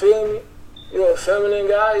you feel me, you a feminine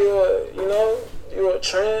guy, you a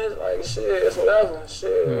trans, like shit, it's whatever.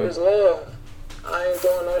 Shit, it's love. I ain't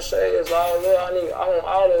throwing no shade, it's all love. I want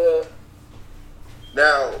all the love.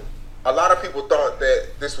 Now, a lot of people thought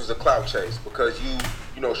that this was a clout chase because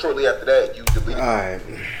shortly after that you deleted. Alright.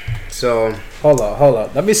 So hold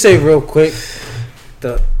up. Let me say real quick.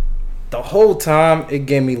 The whole time it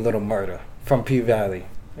gave me Little Murder from P Valley.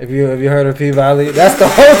 Have you heard of P Valley? That's the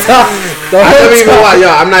whole time.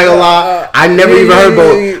 I'm not gonna lie. I never even heard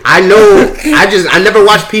about. I never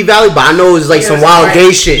watched P Valley, but I know it's like some wild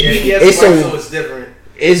gay shit. It's different.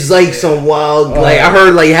 It's like some wild. Like I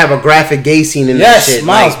heard, like you have a graphic gay scene in that shit.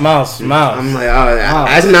 Mouse. I'm like,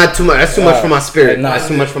 that's not too much. That's too much for my spirit. That's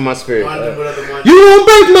too much for my spirit. You won't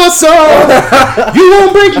break my soul. You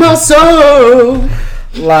won't break my soul.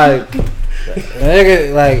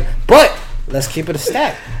 But let's keep it a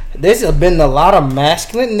stack. There's been a lot of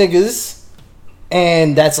masculine niggas,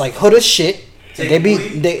 and that's like hood as shit. They be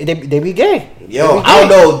gay. Yo, I don't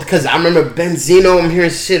know, because I remember Benzino. I'm hearing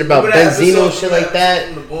shit about Benzino, shit like that.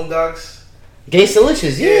 From the Boondocks.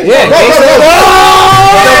 Gangsta-licious, yeah. The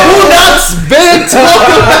Boondocks been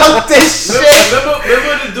talking about this shit.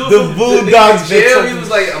 Remember the Boondocks jail? He was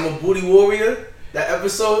like, I'm a booty warrior. That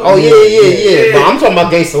episode? Oh, yeah. But I'm talking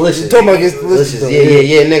about Gangsta-licious.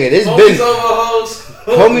 Yeah, nigga. This Homies been... over hoes.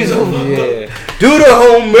 Homies over. Yeah. Do the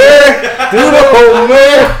homework.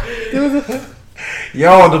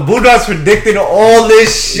 Yo, the Boondocks predicted all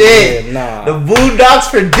this shit. Yeah, The Boondocks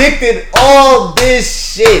predicted all this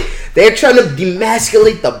shit. They're trying to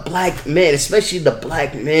demasculate the black man, especially the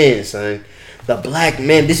black man, son. The black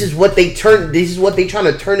man. This is what they trying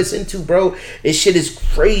to turn us into, bro. This shit is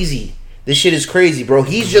crazy, bro.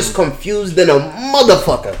 He's just confused than a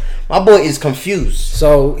motherfucker. My boy is confused.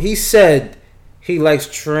 So he said he likes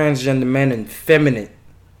transgender men and feminine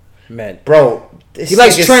men. Bro, he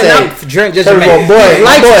likes transgenders. He likes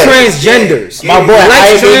transgenders. My boy,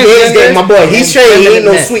 my boy. He's straight. He ain't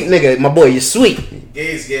no sweet nigga. My boy, you're sweet.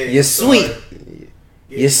 Gay's gay. You're sweet.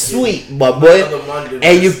 You're sweet, my boy.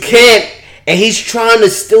 And you can't. And he's trying to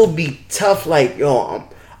still be tough. Like, yo,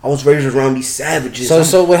 I was raised around these savages.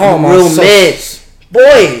 So wait, hold on, real man.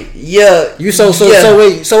 Boy, yeah. Wait,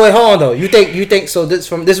 hold on though. You think so?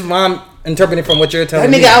 This is what I'm interpreting from what you're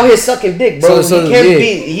telling me. me. That nigga out here sucking dick, bro.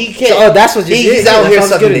 He can't. That's what he's out here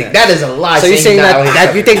sucking dick. That is a lie. So you're saying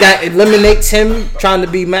that you think that eliminates him trying to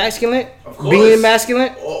be masculine? Being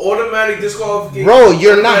masculine? Automatic disqualification. Bro,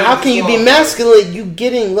 you're not. How can you be masculine? You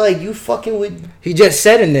getting you fucking with. He just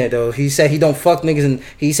said in there though. He said he don't fuck niggas, and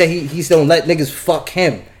he said he don't let niggas fuck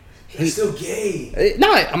him. He's still gay.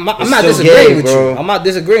 No, I'm not disagreeing with you. I'm not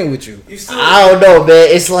disagreeing with you. I don't know, man.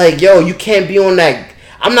 It's like, yo, you can't be on that.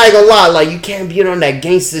 I'm not gonna lie, like you can't be on that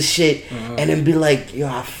gangster shit and then be like, yo,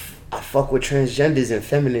 I fuck with transgenders and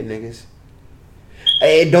feminine niggas.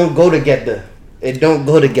 It don't go together.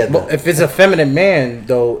 But if it's a feminine man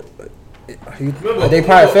though, Remember, they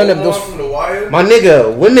probably filmed them. Omar Those from The Wire? My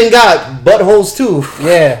nigga, women got buttholes too.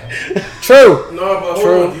 yeah, true. No, but hold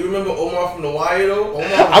True. on. Do you remember Omar from The Wire though?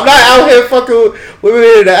 I'm not out here fucking with women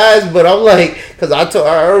in the ass, but I'm like, cause I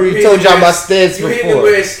already told y'all my stance you before. hit it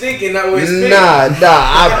where it's stinking, not where it's stinking. Nah, I'm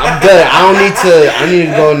done. I need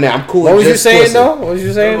to go in there. I'm cool. What with was you just saying pussy. though? What was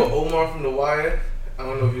you saying? Remember Omar from The Wire? I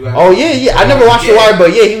don't know if you guys. Oh yeah. I never watched The Wire,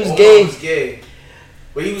 but yeah, he was Omar gay. was gay.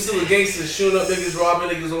 But he was still a gangster, shooting up niggas, robbing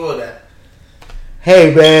niggas, all that.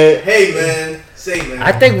 Hey man. Hey man, say man.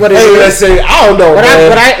 I think what it Hey, is. let's say I don't know,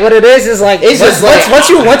 man. What it is like It's just like-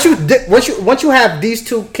 once you have these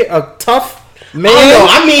two tough man. I don't know.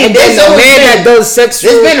 I mean, and there's then a always man been- that does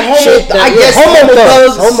sexual. there's been homo- shit that- I guess homo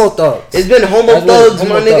thugs. Homo thugs. It's been homo That's what- thugs, my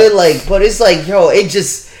homo nigga. thugs. Like, but it's like, yo, it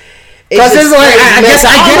just. Cause it's like, I guess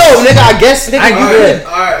I don't know, nigga. I guess nigga, I you get-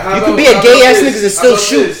 could. Alright, how You about- could be a how gay about ass this? nigga and How still about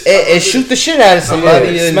shoot this? and shoot the shit out of somebody.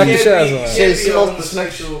 Yeah, and smack the You shit out of can't someone. be a Shit, smoke the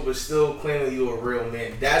homosexual but still claiming you a real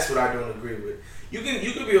man. That's what I don't agree with. You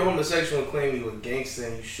could be a homosexual and claim you a gangster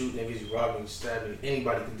and you shoot niggas, you rob niggas, you stab niggas.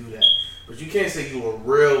 Anybody can do that. But you can't say you a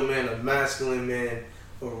real man, a masculine man,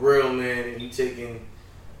 a real man, and you taking,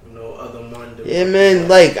 other man. Yeah, man.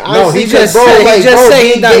 Like, No, honestly, he just bro, said, like, he just bro,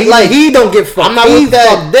 said he he don't get fucked. I'm not he with that.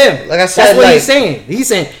 fucked them. Like I said, that's what like, he's saying. He's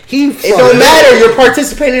saying he. It don't matter. You're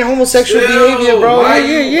participating in homosexual behavior, bro. Why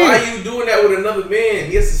Yeah. are you doing that with another man?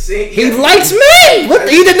 He has the same. He likes men. What?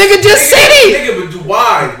 He the nigga just said it. Nigga, but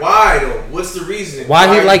why? Why though? What's the reason?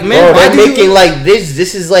 Why he like Bro, men? Why they're do you- making like this.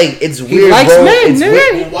 This is like it's weird, likes bro. men, It's nigga.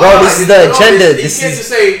 weird. Why? Bro, this is the No, agenda. You This can't is just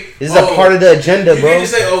say this is a part of the agenda, You bro. can't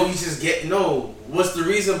just say, "Oh, he's just getting." No, what's the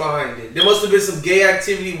reason behind it? There must have been some gay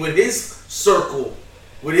activity with his circle,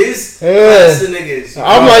 with his class of niggas.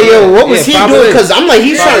 I'm like, yo, what was he probably. doing? Because I'm like,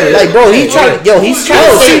 he's trying to, like, bro, he's trying to, yo, he's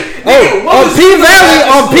trying to say, Nigga, what on was P you doing Valley,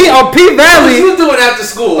 after on school? P What was Valley. you doing after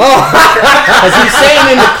school? because he's saying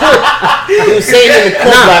in the clip, he was saying in the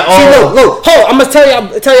clip, like, See, oh, look, hold. I'm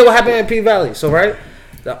gonna tell you what happened in P Valley. So right,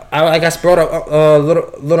 I guess brought up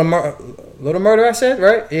little murder. I said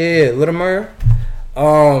right, yeah, little murder.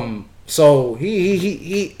 So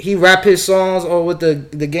he rap his songs or with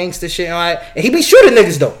the gangster shit and all that. And he be shooting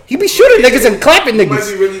niggas though. He be shooting niggas and clapping He might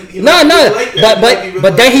niggas. be really- he No, might be no. really like that. He might be really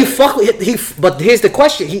But then like he that. fuck with But here's the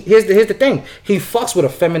question. Here's the thing. He fucks with a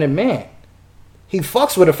feminine man. He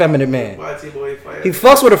fucks with a feminine man. Why T-Boy fight? He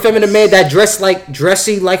fucks with a feminine man that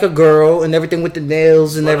dressy like a girl and everything with the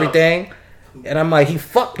nails and everything. And I'm like, he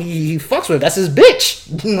fucks with her. That's his bitch.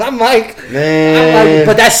 I'm like, man.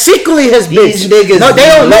 but that's secretly his bitch. These niggas No, they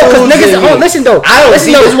don't know because niggas. losing Oh, me. listen though. I don't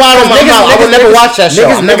see this why I would never watch that show.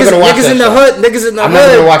 I'm never gonna watch Niggas that in the show. hood. Niggas in the I'm hood.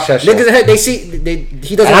 never gonna watch that show. Niggas in the hood. They see.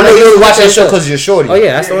 He doesn't. And I know you only watch that show because. because you're shorty. Oh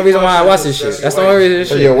yeah, that's the only reason why I watch this shit. That's the only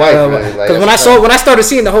reason. So you're white, man. Like, Because that's when I started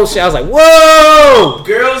seeing the whole shit, I was like, whoa.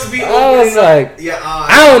 Girls be I was opening up. like, Yeah,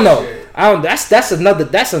 I don't know. shit. I don't. That's a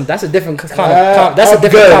different kind of. That's I'm a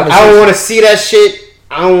different good. conversation. I don't want to see that shit.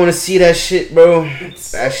 I don't want to see that shit, bro.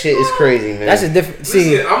 That shit is crazy, man. That's a different.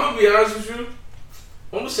 See, Listen, I'm gonna be honest with you.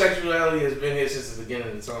 Homosexuality has been here since the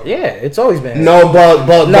beginning of time. yeah, it's always been. no, but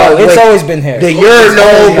it's wait. always been here. The It's always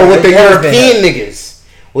been here. with the It's always been European here. niggas,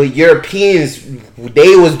 with Europeans,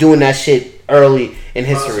 they was doing that shit early in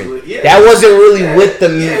history. Possibly, yeah. That wasn't really Yeah, with the.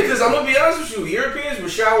 Yeah, because I'm gonna be honest with you, Europeans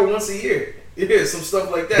would shower once a year. Yeah, some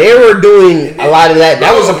stuff like that. They were doing a lot of that.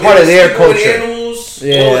 That was a part of their culture. Animals,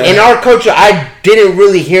 Yeah. In our culture, I didn't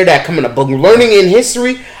really hear that coming up. But learning in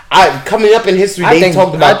history, coming up in history, they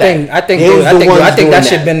talked about that. I think They was the ones that doing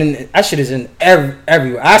shit been in. That shit is in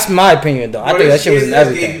everywhere. That's my opinion though. I Bro, think that there's shit was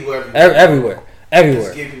in gay people everything. everywhere.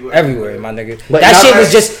 Everywhere. gay people Everywhere, my nigga. But That now- shit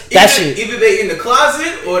was just that either, shit. Either they in the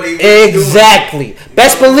closet or they Exactly.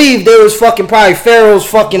 Best believe there was fucking probably pharaohs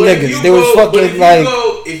fucking niggas. There was fucking like.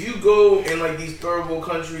 if you go in like these third world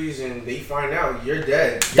countries and they find out you're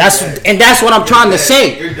dead. That's what I'm trying to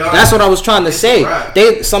say. You're done. That's what I was trying to It's say. a wrap.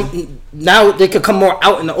 Now they could come more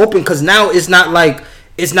out in the open because now it's not like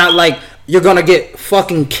you're gonna get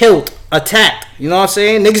fucking killed, attacked. You know what I'm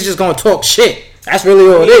saying? Niggas just gonna talk shit. That's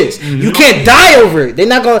really all it is. You can't die over it. They're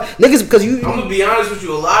not gonna niggas because you. I'm gonna be honest with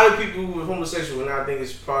you. A lot of people who are homosexual, and I think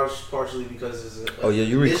it's partially because it's a. Oh yeah,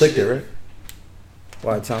 you re-clicked it, right?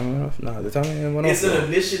 Why the time went off? No, the time went off. It's an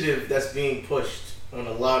initiative that's being pushed on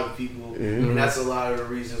a lot of people, and that's a lot of the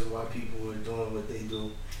reasons why people are doing what they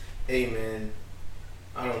do. Hey man,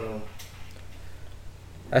 I don't know.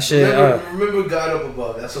 That shit. Remember God up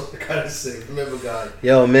above. That's what I gotta say. Remember God.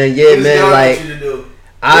 Yo, man, What does man, God like. want you to do?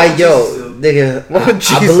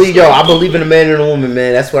 Nigga, I believe in a man and a woman,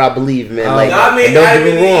 man. That's what I believe, man. Like, God made and don't Adam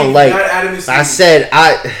get and me wrong. Eve, Like not Adam and I Steve. said,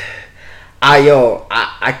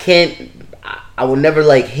 I can't. I would never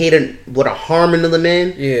like would harm another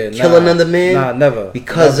man. Kill another man. Nah, never.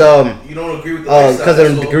 Because you don't agree with the lifestyle. Because I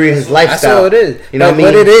don't agree with his lifestyle. That's all it is. You know what I mean?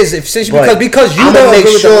 What it is, because you don't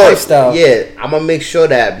agree with the lifestyle. Yeah, I'm gonna make sure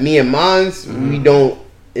that me and mines we don't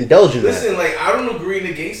indulge in that. Listen, like I don't agree in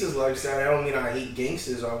the gangsters' lifestyle. I don't mean I hate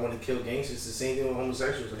gangsters or I want to kill gangsters. It's the same thing with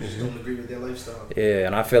homosexuals. I just don't agree with their lifestyle. Yeah,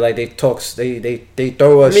 and I feel like they throw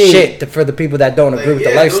us shit for the people that don't agree with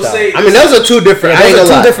the lifestyle. Those are two different. Those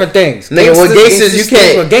are two different things. Nigga, what gangsters you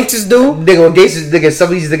can't. What gangsters do? Nigga, what gangsters nigga, some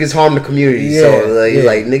of these niggas harm the community. Yeah, so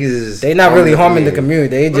like niggas is. They not really harming the community.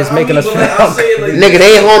 They just making us. Nigga,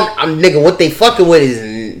 they ain't harm. Nigga, what they fucking with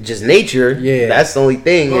is just nature. Yeah, that's the only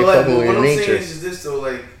thing. They're fucking with nature. What I'm saying is this though,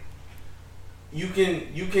 like. You can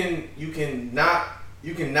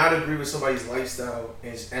not agree with somebody's lifestyle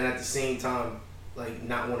and at the same time like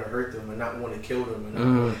not want to hurt them and not want to kill them and not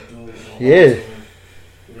want to do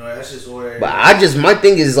you know that's just where. But my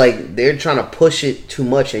thing is like they're trying to push it too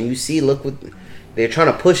much, and you see, look what they're trying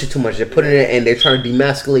to push it too much. They're putting it and they're trying to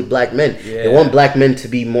demasculate black men. Yeah. They want black men to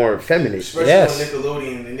be more feminine. Especially on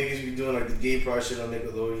Nickelodeon, the niggas be doing like the gay pride shit on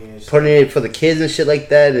Nickelodeon. And shit. Putting it for the kids and shit like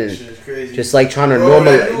that, and crazy. Just like trying to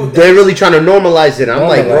normalize. They're really trying to normalize it. I'm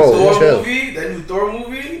like, bro, that new Thor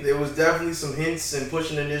movie, there was definitely some hints and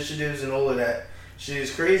pushing initiatives and all of that. Shit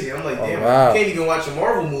is crazy. I'm like, damn, you can't even watch a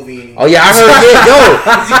Marvel movie anymore. Oh yeah, I heard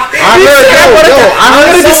I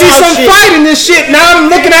wanted to see some fight in this shit. Now I'm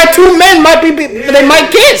looking at two men they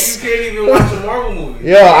might kiss. You can't even watch a Marvel movie.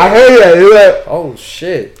 Yeah, I heard that. Oh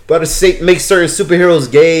shit. But to make certain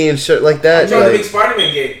superheroes gay and shit like that. I'm trying to make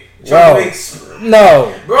Spider-Man gay.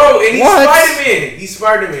 No. Bro, and he's Spider-Man. He's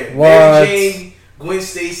Spider-Man. Mary Jane, Gwen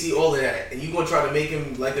Stacy, all of that. And you gonna try to make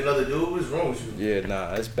him like another dude? What's wrong with you? Yeah,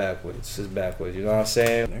 nah, it's backwards. It's backwards. You know what I'm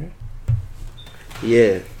saying?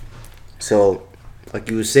 Yeah. So, like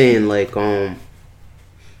you were saying, like,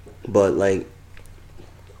 but like,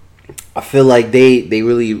 I feel like they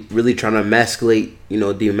really trying to emasculate,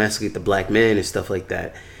 demasculate the black man and stuff like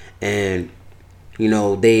that. And,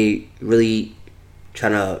 they really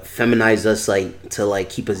trying to feminize us, like, to, like,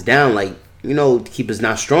 keep us down, like, keep us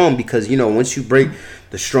not strong, because, once you break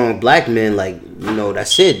the strong black man, like,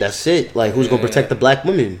 that's it. Like, who's going to protect the black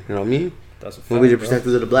women? You know what I mean? That's a fact, we'll be the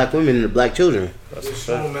protectors of the black women and the black children. That's a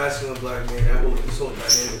strong masculine black man. That whole dynamic is going to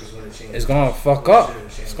change. It's going to fuck up.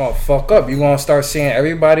 It's going to fuck up. You're going to start seeing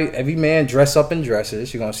every man dress up in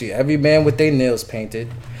dresses. You're going to see every man with their nails painted.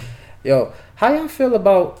 Yo, how y'all feel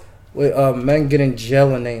about men getting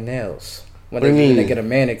gel in their nails when they get a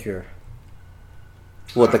manicure?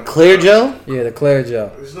 What, the clear gel? Yeah, the clear gel.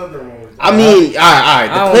 There's nothing wrong with that. I mean, all right.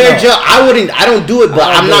 The clear gel, I don't do it, but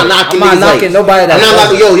I'm not knocking. I'm not knocking nobody. I'm not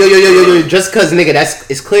knocking. Yo. Just because, nigga,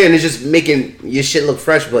 it's clear and it's just making your shit look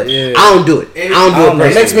fresh, but I don't do it. I don't do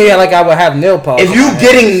it. It makes me like I would have nail polish. If you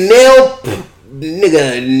getting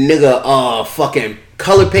nigga, fucking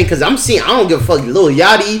color paint, because I don't give a fuck. Lil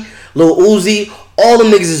Yachty, Lil Uzi, all them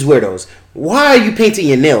niggas is weirdos. Why are you painting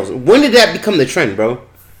your nails? When did that become the trend, bro?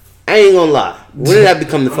 I ain't gonna lie. When did that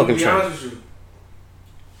become the fucking trend?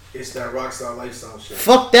 It's that rockstar lifestyle shit.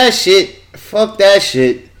 Fuck that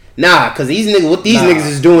shit. Nah, cause these niggas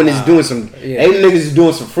is doing some. Yeah. They niggas is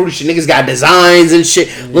doing some fruity shit. Niggas got designs and shit.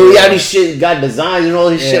 Lil Yachty shit got designs and all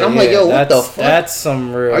this shit. I'm like, yo, what the fuck? That's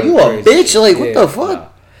some real. Are you a bitch? Like, what the fuck?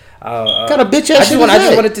 What kind of bitch ass shit is that? I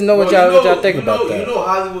just wanted to know what y'all think about that. You know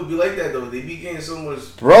Hollywood be like that though. They be getting so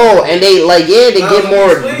much. Bro, and they like they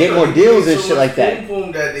get more deals and shit like that.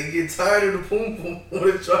 Poom that they get tired of the poom.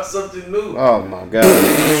 Want to try something new. Oh my god.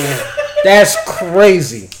 That's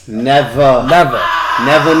crazy. Never.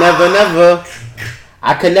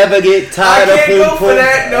 I could never get tired of poom poom.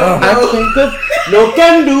 No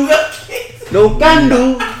can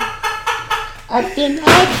do. I can't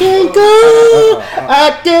go.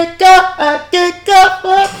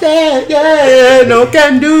 Yeah, no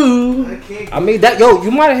can do. I mean that,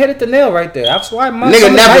 you might have hit it the nail right there. That's why my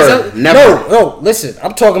nigga never. No, listen.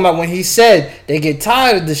 I'm talking about when he said they get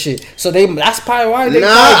tired of the shit. So that's probably why they go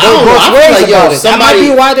both ways about it. That might be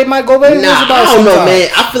why they might go both ways about it. I don't know, man.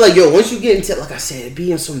 I feel like once you get into, like I said, it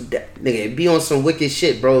be on some wicked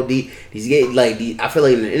shit, bro. These gay, I feel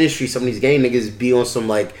like in the industry, some of these gay niggas be on some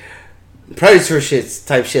like predator shit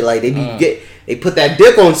type shit. Like they put that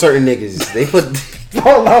dick on certain niggas. They put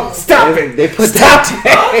hold on, stop it. They put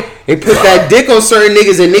that dick on certain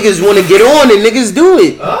niggas, and niggas want to get on, and niggas do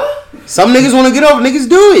it. Some niggas want to get off, niggas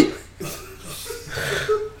do it.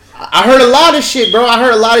 I heard a lot of shit, bro.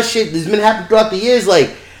 That's been happening throughout the years.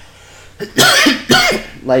 Like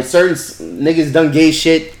certain niggas done gay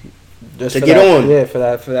shit just to get on. Yeah, for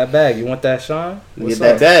that bag. You want that, Sean? Get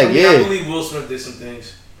that bag, yeah. I believe Will Smith did some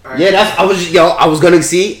things. Yeah, I was gonna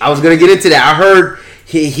get into that. I heard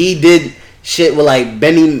he did shit with like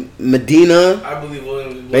Benny Medina. I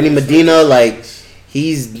believe Benny Medina, like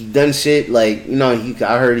he's done shit like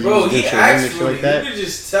I heard he was doing shit and shit like that. You could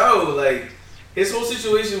just tell like his whole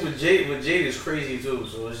situation with Jade is crazy too.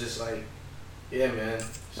 So it's just like, yeah, man.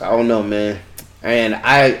 I don't know, man. And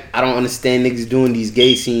I don't understand niggas doing these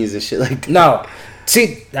gay scenes and shit like that. No.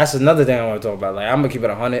 See, that's another thing I want to talk about. Like, I'm gonna keep it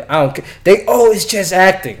 100. I don't care. It's just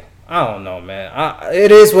acting. I don't know, man.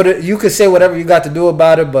 It is what you could say whatever you got to do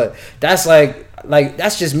about it, but that's like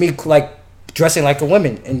that's just me like dressing like a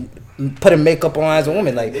woman and putting makeup on as a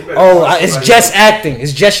woman. Like, it's just acting.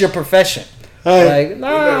 It's just your profession. Like, nah.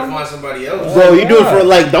 You better find somebody else. Bro, you do it for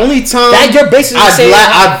like the only time that you're basically saying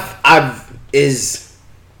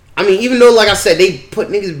I mean, even though like I said they put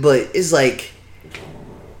niggas, but it's like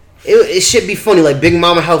it should be funny. Like Big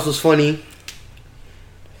Mama House was funny.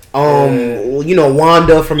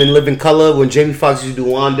 Wanda from In Living Color when Jamie Foxx used to do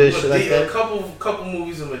Wanda shit like that. A couple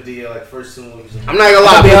movies of Madea, like first 2 movies. I'm not gonna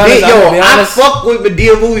lie, I fuck with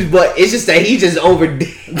Madea movies, but it's just that he just overdid.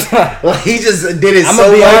 Like he just did it. I'm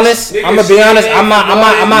gonna be honest. I'm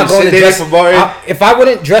not going to dress. If I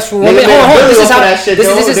wouldn't dress for women, this is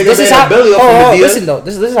how. Listen though,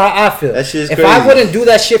 this is how I feel. That shit is crazy. If I wouldn't do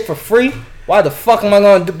that shit for free, why the fuck am I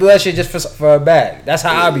gonna do that shit just for a bag? That's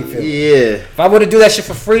how I be feeling. Yeah. If I wouldn't do that shit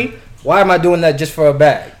for free, why am I doing that just for a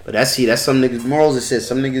bag? But that's some niggas morals and shit.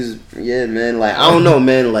 Some niggas, yeah, man. Like I don't know,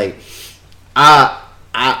 man. Like I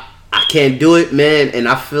can't do it, man. And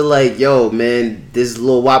I feel like, yo, man, this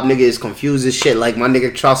little WAP nigga is confused as shit. Like my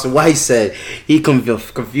nigga Charleston White said, he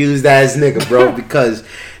confused ass nigga, bro. Because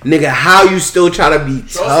nigga, how you still try to be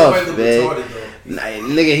tough, man?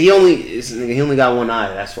 Nigga, he only got one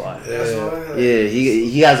eye. That's why. Yeah,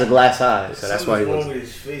 he has a glass eye, so that's why he was. With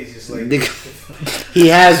his face. It's like nigga, he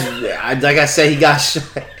has. Like I said, he got shot.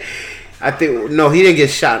 I think he didn't get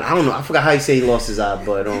shot. I don't know. I forgot how he said he lost his eye,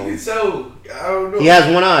 but so I don't know. He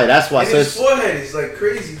has one eye. That's why. And his forehead is like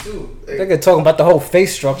crazy too. Like, nigga talking about the whole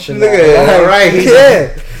face structure. Nigga, right?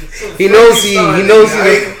 He knows he.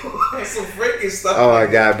 Some freaking stuff. Oh my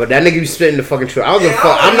god! But that nigga be spitting the fucking truth. I don't give a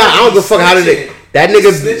fuck. I don't give a fuck how did it. That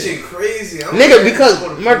nigga snitching crazy. Nigga, because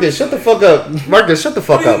Marcus, shut the fuck up. Marcus, shut the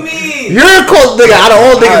fuck up. What do you mean? You're called nigga. Out of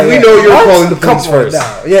all niggas, we know you're calling the police first.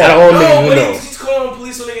 Yeah. Out of all niggas, we know. He's calling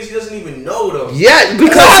police on niggas he doesn't even know though. Yeah,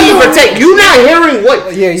 because he protect. You not hearing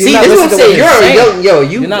what? Yeah, see, this is what I'm saying. You're a young,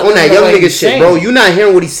 you on that young nigga shit, bro. You not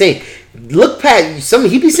hearing what he's saying. Look, Pat.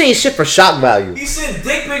 He be saying shit for shock value. He sent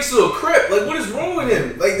dick pics to a crip. Like, what is wrong with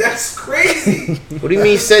him? Like, that's crazy. What do you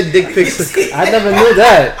mean, sent dick pics? I never knew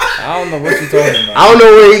that. I don't know what you're talking about. I don't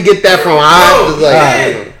know where he get that from. I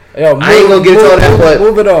ain't gonna get into all that. But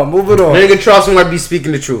move it on. Nigga Charleston might be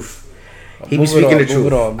speaking the truth. He be speaking the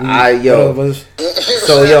truth.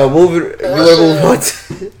 So yo, move it. You wanna move on?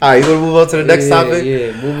 All right, you wanna move on to the next topic?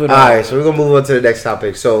 Yeah, move it on. All right, so we're gonna move on to the next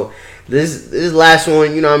topic. So. This last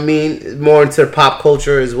one, you know what I mean, more into pop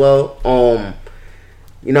culture as well.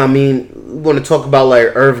 You know what I mean, we want to talk about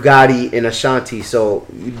like Irv Gotti and Ashanti. So,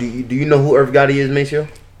 do you know who Irv Gotti is, Maceo?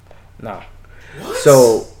 No. What?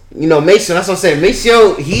 So, Maceo, that's what I'm saying.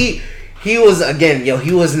 Maceo, he was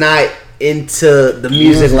he was not into the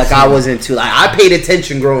music like I was into. Like I paid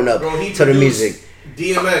attention growing up to the music.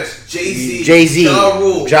 DMX, Jay-Z, Ja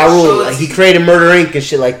Rule. Like he created Murder Inc. and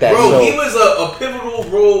shit like that. Bro, he was a pivotal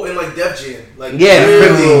role in like Def Jam. Like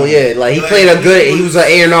pivotal. Yeah, like he played he was an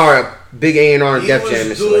A&R, big A&R in Def Jam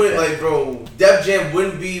and shit like that. Like, bro, Def Jam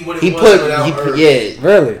wouldn't be what it was without Irv. Yeah,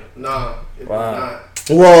 really? Nah, wow.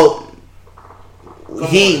 Well, the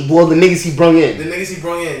niggas he brung in.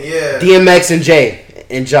 Yeah. DMX and Jay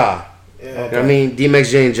and Ja. Yeah. You know what I mean? DMX,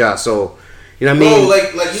 Jay, and Ja. So, you know what I mean? Bro,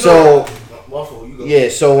 like you know. Waffle, you go. Yeah,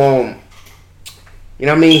 so you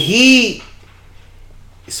know what I mean?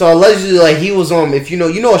 So allegedly like he was if you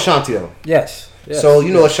know Ashanti though. Yes. So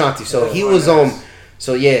you know Ashanti. So he was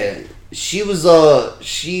so yeah, she was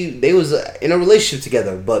they was in a relationship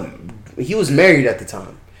together, but he was married at the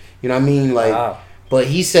time. You know what I mean? Like wow. But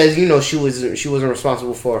he says, she wasn't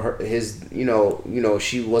responsible for his,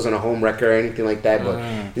 she wasn't a home wrecker or anything like that. But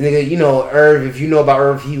the nigga, Irv, if you know about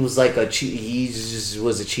Irv, he was like he just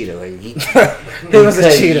was a cheater. Like he was a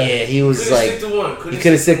cheater. Yeah, he was he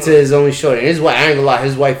couldn't stick to his only shoulder. And his wife, I ain't gonna lie,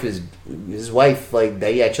 his wife like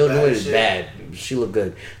that he had children with is bad. She looked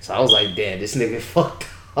good. So I was like, damn, this nigga fucked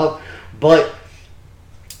up. But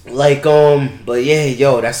but yeah,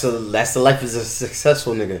 yo, that's the life of a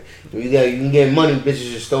successful nigga. You can get money,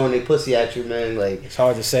 bitches just throwing their pussy at you, man. Like it's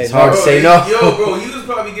hard to say. It's hard to say no. Yo, bro, he was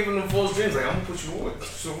probably giving them false dreams. Like I'm gonna put you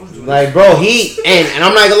on. Like, bro, and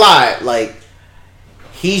I'm not gonna lie, like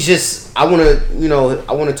he's just. I want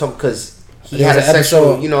to talk because he had a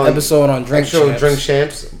episode on Drink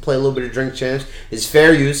Champs. Play a little bit of Drink Champs. It's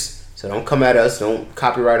fair use, so don't come at us. Don't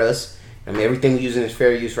copyright us. I mean, everything we're using is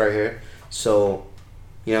fair use right here. So,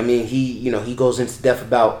 you know what I mean? He goes into depth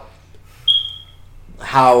about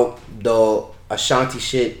how the Ashanti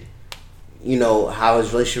shit, how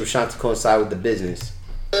his relationship with Ashanti coincide with the business.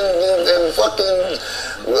 And fucking.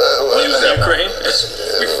 What is that? Ukraine? It's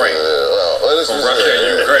Ukraine. From Russia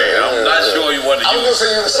and Ukraine. I'm not sure you want to use. I'm gonna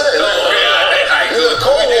say you said. No, okay, You're a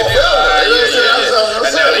cold war film.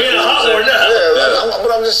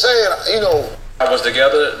 But I'm just saying, I was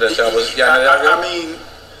together. That y'all was. I mean,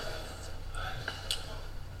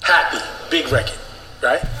 happy, big record,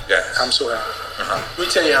 right? Yeah. I'm so happy. Let me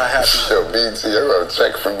tell you how happy. Yo, BT, you're gonna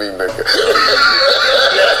check for me, nigga.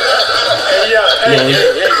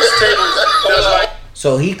 This table does like.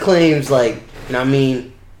 So he claims like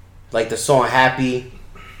the song "Happy,"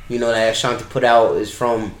 that Ashanti put out is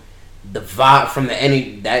from the vibe, from the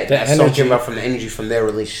energy that song came out from the energy from their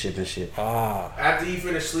relationship and shit. After he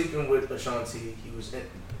finished sleeping with Ashanti, he was in.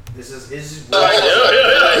 This is Play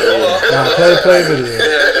video.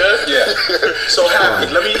 Yeah. So happy.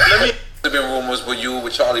 Let me. There been rumors with you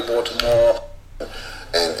with Charlie Baltimore.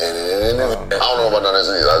 And I don't know about none of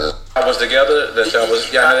this. I was together. That y'all was.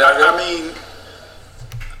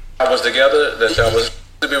 I was together. That y'all was.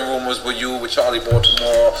 There been rumors with you with Charlie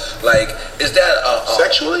Baltimore. Like, is that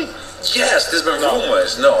sexually? Yes, there's been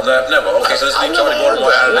rumors. No, never. Okay, so this is Charlie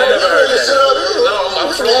Baltimore. I never heard that. No,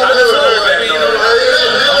 I'm flowing. I never heard that.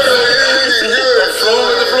 I'm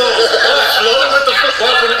flowing with the flow.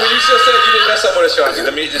 But when you just said you didn't mess up with Ashanti,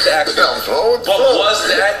 let me just ask you. But was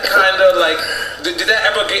that kind of like? Did that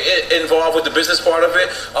ever get involved with the business part of it?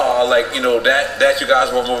 That you guys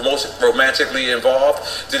were most romantically involved.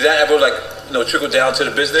 Did that ever trickle down to the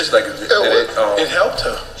business? It helped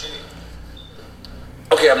her.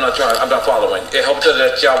 Okay, I'm not following. It helped her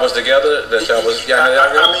that y'all was together. That y'all was.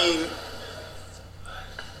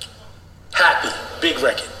 Happy, big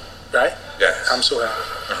record, right? Yeah. I'm so happy.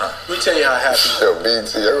 Let me tell you how happy. Yo,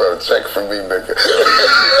 BT, you're gonna check for me, nigga.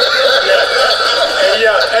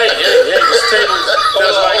 This table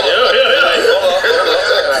does like.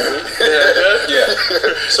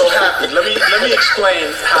 So happy. Let me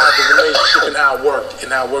explain how the relationship and how it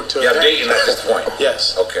worked to. Yeah, dating at this point.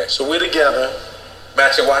 Yes. Okay. So we're together.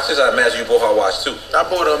 Matching watches. I imagine you both have watch too. I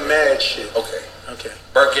bought her mad shit. Okay.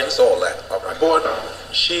 Birkins, all that. All right. I bought.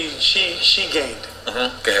 She gained. Go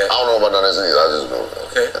ahead. I don't know about none of this. I just know.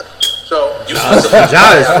 Okay. So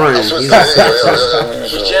John is fronting.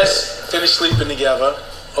 We just finished sleeping together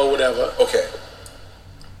or whatever. Okay.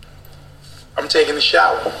 I'm taking a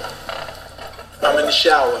shower. I'm in the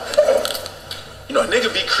shower. A nigga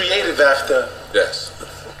be creative after. Yes.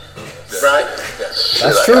 Right? Yes.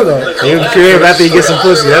 That's true though. He was creative after he gets some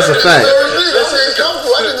pussy. That's a fact.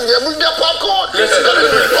 We got popcorn.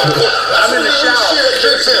 I'm in the shower.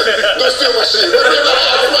 Don't steal my shit.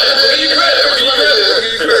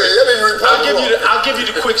 I'll give you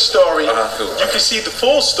the quick story. Cool. You can see the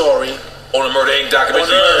full story on the Murder Inc.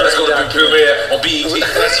 documentary. Let's go to premiere on BET.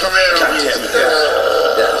 Let's premiere on BET.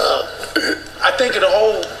 I think of the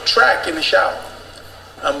whole track in the shower.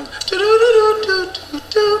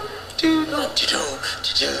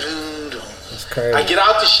 That's crazy. I get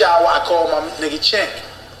out the shower. I call my nigga Chink.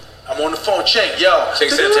 I'm on the phone. Chink, yo.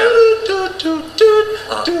 Chink Santana.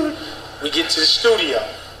 We get to the studio.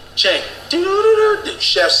 Chink. The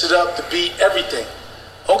chefs it up, the beat, everything.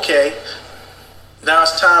 Okay. Now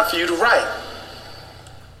it's time for you to write.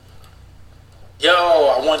 Yo,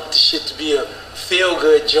 I want the shit to be a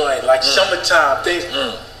feel-good joint, like summertime things.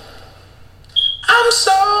 I'm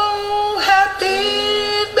so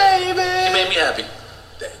happy, baby. You made me happy.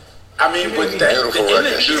 I mean, with the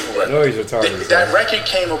energy. That record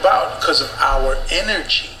came about because of our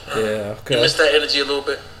energy. Yeah, okay. You miss that energy a little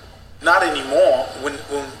bit? Not anymore. When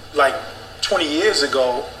like 20 years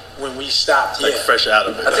ago, when we stopped, fresh out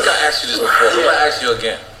of it. I think I asked you this before. I'm gonna ask you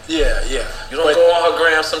again. Yeah. You don't go on her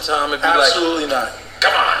gram sometime and be absolutely not.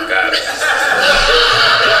 Come on, guys.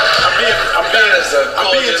 I'm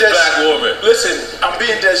being dead black woman. Listen, I'm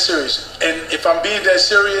being dead serious. And if I'm being dead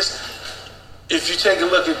serious, if you take a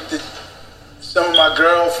look at some of my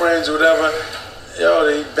girlfriends or whatever,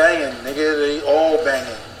 they banging, nigga. They all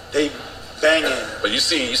banging. They banging. But you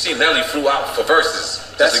see Nelly flew out for verses.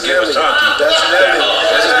 That's Nelly. That's Nelly.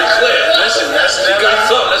 Let's just be clear. Listen, that's Nelly. You got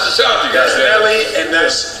something. That's Ashanti. That's Nelly, and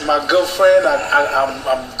that's my good friend.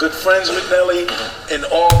 I'm good friends with Nelly, and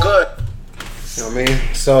all good. You know what I mean?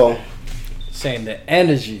 So, saying the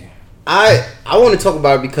energy. I want to talk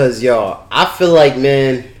about it because, y'all, I feel like,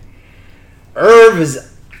 man, Irv is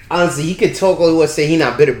honestly, he could talk all he wants, say he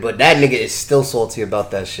not bitter, but that nigga is still salty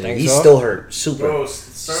about that shit. He's still hurt, super. Bro,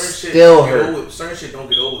 certain shit still hurt. Certain shit don't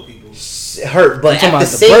get over people. Hurt, but at the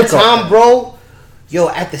same time, bro. Yo,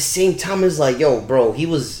 at the same time, it's like, yo, bro, he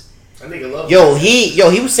was. That nigga love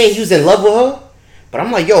he was saying he was in love with her, but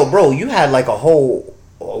I'm like, yo, bro, you had like a whole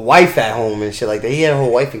wife at home and shit like that. He had a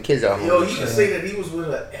whole wife and kids at home. Yo, he can say that he was with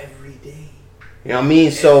her every day. You know what I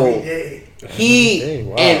mean? So he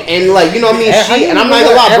wow. and like, you know what I mean? She and I'm not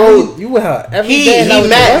gonna lie, bro. You with her every he day. He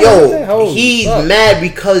mad, yo. He's mad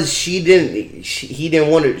because he didn't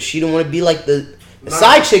want to be like the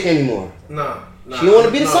side chick anymore. Nah. She don't want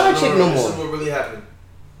to be the side chick no more. This is what really happened.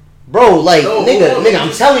 Bro, like, nigga,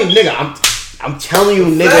 I'm telling you, nigga.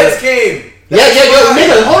 Feds came. Yeah,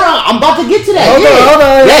 nigga, hold on. I'm about to get to that. Hold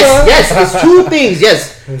on. Yes, there's two things.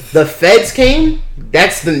 Yes, the feds came. That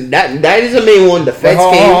is the main one. The feds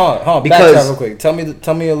came. Hold on. Because back real quick. Tell me a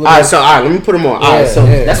little. All right, let me put them on. All right, so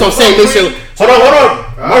that's what I'm saying. Make sure. Hold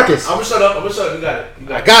on, Marcus. I'm gonna shut up. You got it.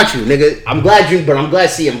 I got you, nigga. I'm glad you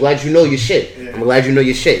know your shit. Yeah. I'm glad you know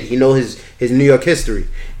your shit. He know his New York history. You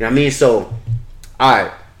know what I mean? So, all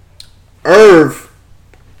right. Irv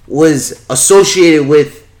was associated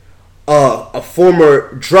with a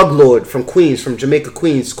former drug lord from Queens, from Jamaica,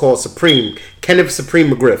 Queens, called Supreme, Kenneth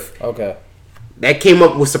Supreme McGriff. Okay. That came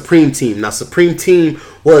up with Supreme Team. Now, Supreme Team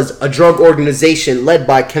was a drug organization led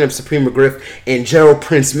by Kenneth Supreme McGriff and Gerald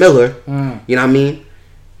Prince Miller. You know what I mean?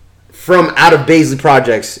 From out of Baisley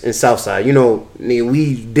Projects in Southside. You know,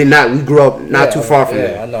 we grew up not too far from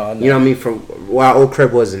there. I know. You know what I mean? From where our old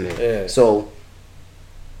crib was in there. Yeah. So,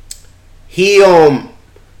 he,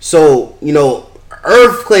 so, you know,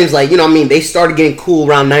 Irv claims, like, you know what I mean, they started getting cool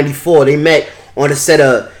around 94. They met on the set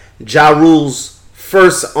of Ja Rule's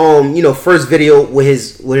first video with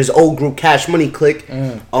his old group Cash Money Click,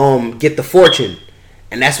 Get the Fortune.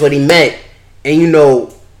 And that's what he met. And you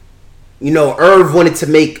know, Irv wanted to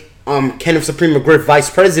make Kenneth Supreme McGriff vice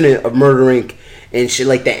president of Murder Inc. and shit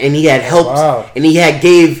like that. And he had helped and he had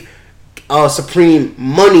gave Supreme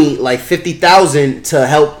money, like $50,000 to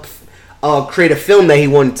help create a film that he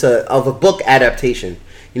wanted of a book adaptation.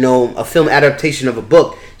 You know, a film adaptation of a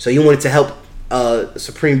book. So he wanted to help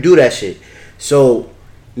Supreme do that shit. So,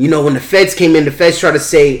 you know, when the feds came in, the feds tried to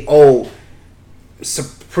say, oh,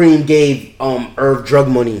 Supreme gave Irv drug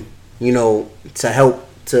money, you know, to help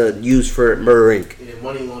to use for Murder Inc. Yeah,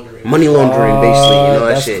 money laundering. Money laundering, basically, you know,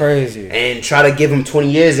 that that's shit. Crazy. And try to give him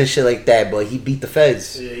 20 years and shit like that, but he beat the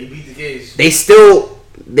feds. Yeah, he beat the case.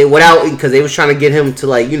 They went out because they was trying to get him to,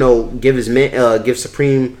 like, you know, give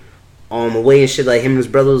Supreme away and shit. Like, him and his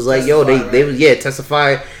brother was like, they was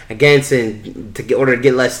testify against and to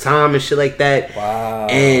get less time and shit like that. Wow.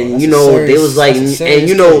 And you know, they was like, and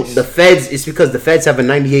you know, the feds. It's because the feds have a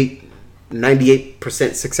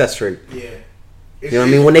 98% success rate. Yeah. You know what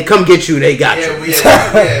I mean? When they come get you, they got you.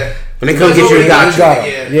 Yeah. When they come get you, they got you.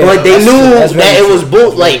 Yeah. But they knew that it was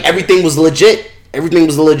bull. Like, everything was legit. Everything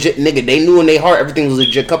was legit, nigga. They knew in their heart everything was a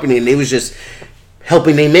legit company, and they was just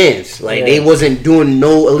helping their mans. Like, they wasn't doing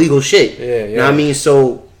no illegal shit. You know what I mean?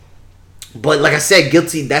 So, but like I said,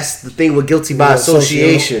 guilty. That's the thing with guilty by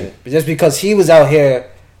association. Just because he was out here.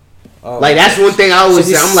 Like, that's one thing I always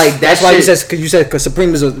say. I'm like, that's why you said, because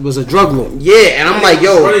Supreme was a drug lord. Yeah, and I'm like,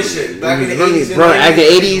 yo, running shit. Back in the 80s, bro, back in the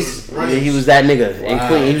 80s, he was that nigga in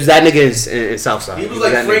Queens. He was that nigga in Southside. He was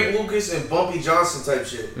like Frank Lucas and Bumpy Johnson type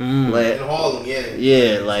shit in Harlem.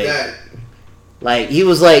 Yeah, like he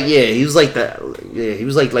was like the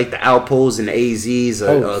Alpos and the AZs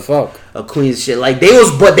of Queens shit. Like, they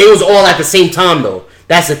was all at the same time though.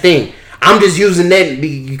 That's the thing. I'm just using that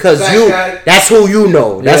because that's who you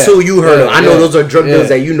know. That's who you heard of. I know those are drug deals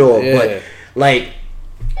that you know of, but like,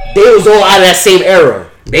 they was all out of that same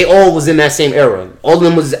era. They all was in that same era. All of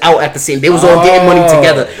them was out at the same. They was all getting money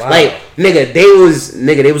together. Wow. Like, nigga, they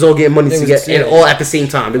was all getting money together and all at the same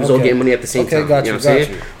time. They was all getting money at the same time. Got you know what I'm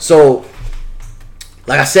saying? So,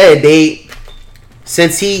 like I said,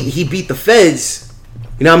 since he beat the feds,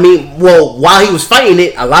 you know what I mean? Well, while he was fighting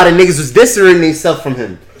it, a lot of niggas was distancing themselves from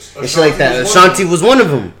him. And shit like that. Ashanti was one of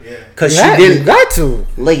them. Cause she didn't. You got to.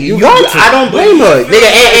 Like, you got to. I don't blame her.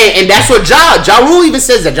 Nigga, and that's what Ja Rule even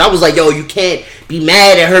says that. Ja was like, yo, you can't be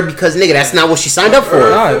mad at her because, nigga, that's not what she signed up for.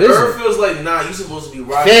 Irv feels like, you supposed to be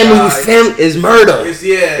ride or die. Family is murder.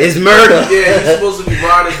 It's murder. Yeah, you supposed to be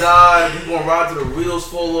ride or die. You gonna ride till the wheels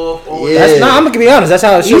fall off. I'm gonna be honest. That's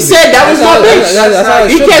how it should be. He said that was my bitch.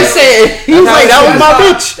 He kept saying, he was like, that was my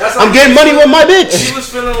bitch. I'm getting money with my bitch. He was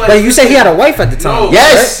feeling like. But you said he had a wife at the time.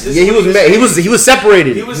 Yes. Yeah, he was married. He was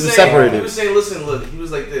separated. He was saying, listen, look. He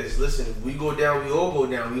was like this. Listen, if we go down, we all go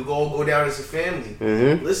down. We all go down as a family.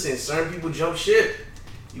 Listen, certain people jump ship.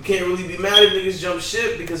 you can't really be mad if niggas jump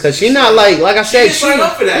shit because she not like I said, she didn't sign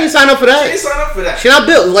up for that. She didn't sign up for that. She didn't sign up for that.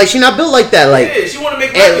 She not built like that. Like yeah, she want to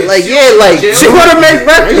make records. Like she want to make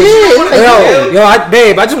records.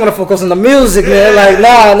 Babe, I just want to focus on the music, man. Like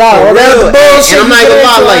nah, real. And I'm not gonna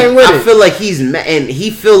lie, like I feel like he's mad, and he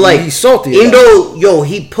feel like he's salty. Even though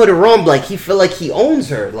he put her on, like he feel like he owns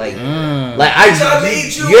her. Like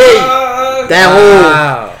that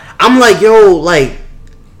whole. I'm like, yo, like,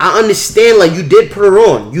 I understand, like, you did put her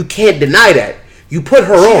on. You can't deny that. You put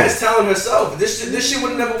her on. She has talent herself. This shit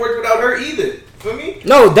would have never worked without her either. For me?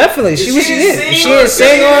 No, definitely. She didn't sing on it. She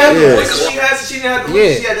didn't have the voice she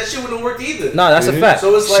had. That shit wouldn't have worked either. No, that's a fact.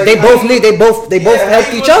 So it's like they both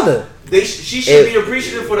helped each other. She should be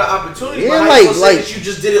appreciative for the opportunity. Yeah, but like you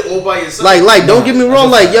just did it all by yourself. Like, don't get me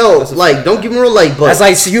wrong, like, yo, like, don't get me wrong, like, but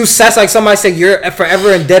that's like somebody said you're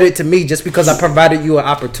forever indebted to me just because I provided you an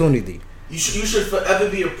opportunity. You should forever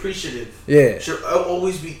be appreciative. Yeah, you should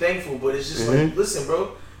always be thankful. But it's just like, listen,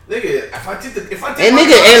 bro. Nigga, if I did and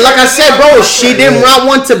like I said, bro, she didn't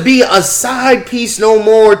want to be a side piece no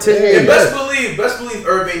more to him. And best believe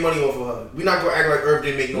Herb made money off of her. We not gonna act like Herb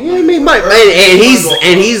didn't make no money. He made money,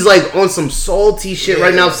 and he's like on some salty shit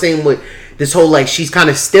right now, saying with this whole like she's kind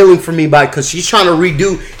of stealing from me because she's trying to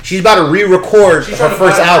redo. She's about to re-record her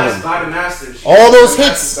first album. Buy the masters. All those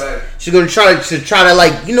hits. She's gonna try to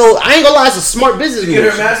like, you know, I ain't gonna lie, it's a smart business move.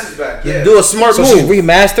 Get her masters back. Yeah. Do a smart move. She's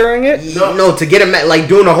remastering it. No, to get him like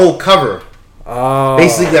doing a whole cover. Oh.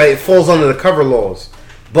 Basically, like, it falls under the cover laws.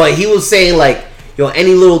 But he was saying like, yo,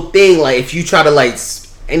 any little thing, like if you try to like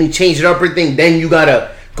any change it up or anything, then you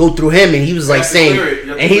gotta go through him. And he was like saying,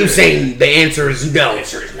 saying the answer is no.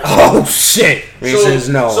 Oh shit. The answer is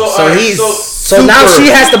no. So now she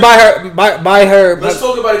has to buy her. Let's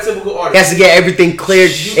talk about a typical artist. He has to get everything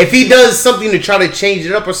cleared. If he does something to try to change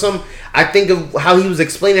it up or something, I think of how he was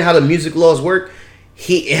explaining how the music laws work.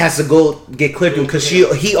 It has to go get cleared through because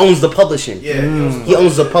he owns the publishing. Yeah, he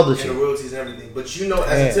owns the publishing and the royalties and everything. But you know,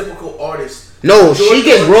 as a typical artist, no, she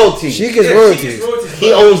gets royalties. She gets royalties.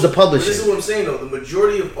 He owns the publishing. This is what I'm saying though. The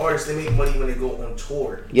majority of artists, they make money when they go on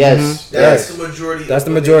tour. Yes, that's the majority. That's the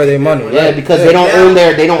majority of their money. Yeah, because they don't own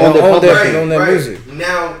their publishing. They own their music.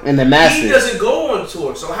 Now, and the masters. He doesn't go on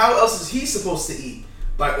tour, so how else is he supposed to eat?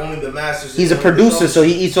 By owning the masters. He's a producer, so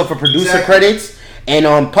he eats off of producer credits and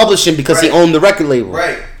publishing because he owned the record label.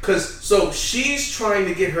 Right, so she's trying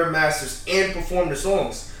to get her masters and perform the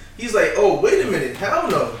songs. He's like, oh, wait a minute, hell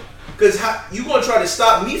no. Because you going to try to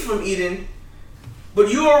stop me from eating,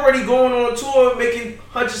 but you already going on tour making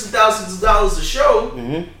hundreds of thousands of dollars a show.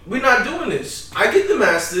 Mm-hmm. We're not doing this. I get the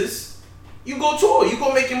masters. You go tour. You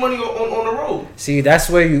go make your money on the road. See, that's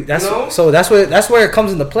where that's where it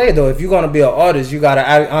comes into play though. If you're gonna be an artist, you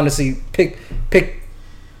gotta honestly pick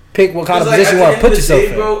what kind of position you want to put yourself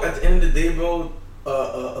in. At the end of the day, bro,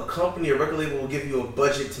 a company, a record label will give you a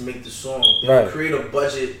budget to make the song. They will create a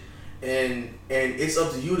budget. And it's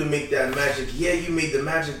up to you to make that magic. Yeah, you made the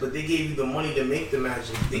magic, but they gave you the money to make the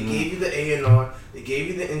magic. They gave you the A&R, they gave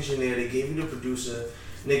you the engineer, they gave you the producer.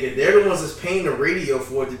 Nigga, they're the ones that's paying the radio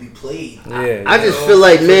for it to be played. Yeah, I just feel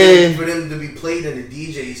like, man, for them to be played in the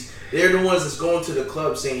DJs, they're the ones that's going to the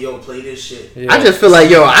club saying, "Yo, play this shit." Yeah. I just feel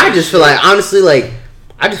like, honestly, like,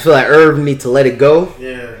 I just feel like Irv needs to let it go.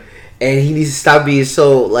 Yeah, and he needs to stop being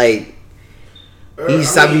so like. He needs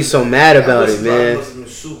to stop being so mad about it, man.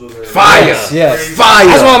 Fire, yes, fire.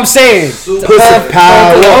 That's what I'm saying. Pussy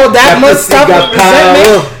power. Oh, that must stop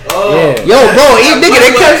resentment. Yeah. Yo, bro, nigga,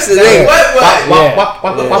 they kept saying.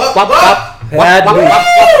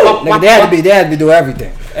 They had to be doing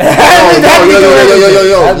everything.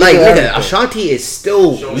 Yo. Like, nigga, Ashanti is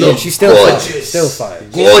still. Yeah, she's still gorgeous. Still fire.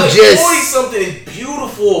 Gorgeous. 40-something is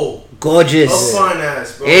beautiful. Gorgeous. A fine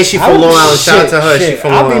ass, bro. And she from Long Island. Shout out to her. She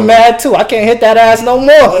from Long Island. I'll be mad too. I can't hit that ass no more.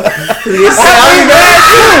 I'll be mad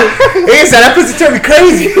too. He said that pussy turned me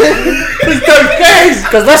crazy.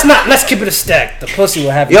 Cause let's keep it a stack. The pussy will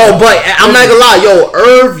have. Yo, but I'm not gonna lie. Yo,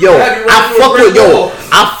 Irv.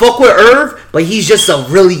 I fuck with Irv, but he's just a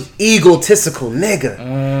really egotistical nigga.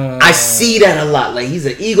 I see that a lot. Like, he's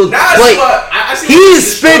an ego. He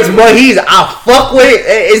spits, but I fuck with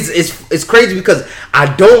it. It's crazy because I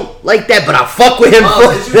don't like that, but I fuck with him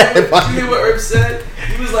for that. Did you hear what Irv said?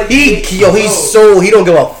 He was like, he don't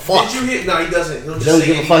give a fuck. Did you hear? No, he doesn't.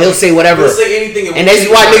 He'll say whatever. He'll say anything. And that's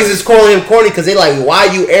why niggas is calling him corny, because they like, why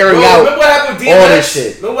are you airing out remember what happened with DMX? All this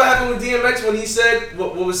shit? Remember what happened with DMX when he said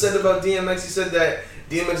what was said about DMX? He said that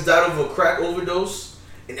DMX died of a crack overdose.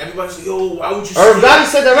 And everybody's like, yo, why would you say that?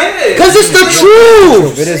 Said that, right? Yeah. Because it's the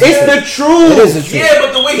truth. It's the truth. It is the truth. Yeah,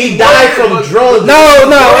 but the way he died from drugs. No, ain't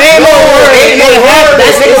no word. Ain't no word.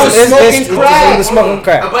 That nigga was smoking crack. Smoking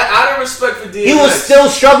crack. But I don't respect for DMX. He was still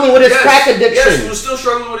struggling with his crack addiction. Yes, he was still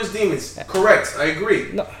struggling with his demons. Correct. I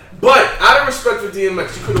agree. No. But out of respect for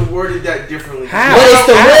DMX, you could have worded that differently. How? But it's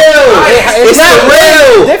the real.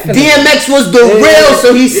 It's the real. DMX was the real,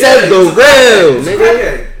 so he said the real.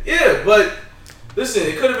 Nigga. Yeah, but listen,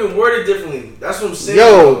 it could have been worded differently. That's what I'm saying.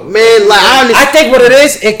 Yo, man, like I think what it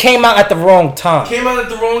is, it came out at the wrong time. Came out at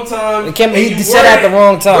the wrong time. He said at the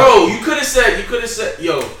wrong time. Bro, you could have said,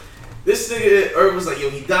 yo. This nigga Herb was like, yo,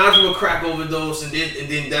 he died from a crack overdose and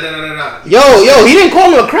then da da da da. Yo, he didn't call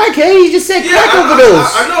him a crackhead. He just said crack overdose.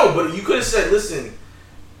 I know, but you could have said, listen.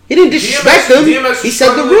 He didn't disrespect him. He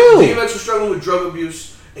said the real. DMX was struggling with drug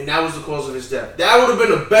abuse, and that was the cause of his death. That would have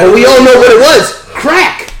been a better. But we all know what it was.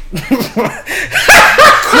 Crack.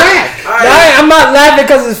 Crack. Right. I'm not laughing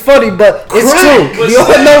because it's funny, but it's true. We all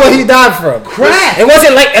know what he died from. Crack. It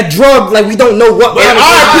wasn't like a drug. Like we don't know what.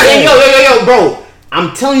 Yo, bro.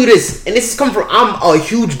 I'm telling you this, and this is coming from. I'm a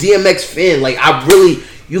huge DMX fan. Like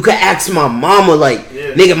you could ask my mama. Like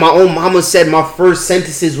nigga, my own mama said my first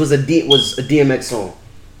sentences was a DMX song.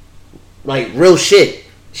 Like real shit.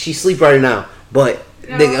 She sleep right now, but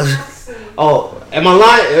no, nigga. Oh, am I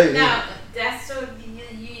lying? No, that's what you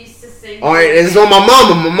used to say. All right, it's on my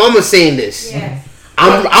mama. My mama's saying this. Yes.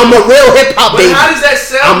 I'm a real hip hop baby. How does that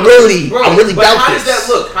sound? I'm really but down how this. does that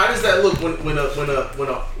look? How does that look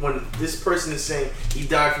when this person is saying he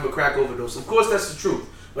died from a crack overdose? Of course, that's the truth.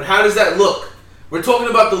 But how does that look? We're talking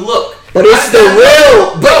about the look. But it's the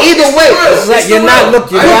real. But either way, it's like you're not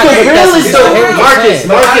looking. The real is the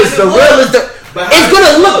Marcus. The real is the. It's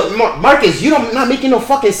gonna look, Marcus. You're not making no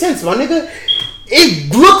fucking sense, my nigga.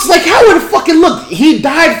 It looks like how it fucking look. He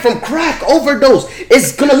died from crack overdose.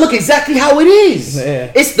 It's gonna look exactly how it is.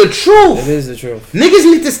 Yeah. It's the truth. It is the truth. Niggas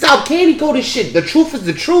need to stop candy coating shit. The truth is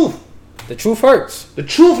the truth. The truth hurts. The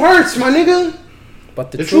truth hurts, my nigga.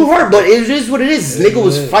 But the truth hurts. But it is what it is. This nigga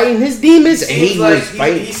was fighting his demons, and he was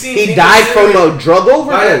fighting. He died from a drug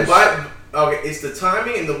overdose. Okay, it's the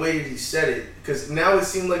timing and the way that he said it. Because now it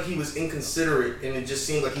seemed like he was inconsiderate, and it just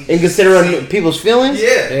seemed like he inconsiderate people's feelings.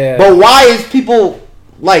 Yeah. But why is people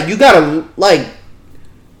like you gotta like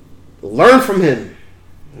learn from him?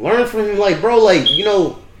 Learn from him, like bro, like you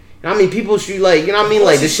know. I mean, people should like you know what I mean.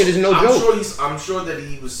 Like this shit is no joke. I'm sure that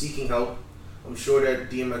he was seeking help. I'm sure that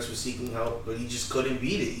DMX was seeking help, but he just couldn't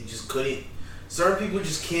beat it. He just couldn't. Certain people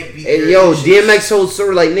just can't beat. Hey, yo, DMX whole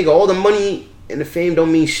story, like nigga, all the money and the fame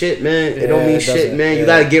don't mean shit, man. It don't mean shit, man. You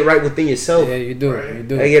gotta get right within yourself. Yeah, you do. Right. You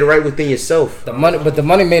do. You gotta get right within yourself. The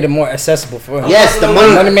money made it more accessible for him. Yes, the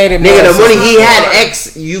money made it more nigga, the accessible. money he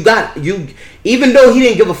had even though he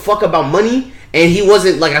didn't give a fuck about money, and he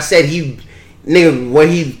wasn't like I said,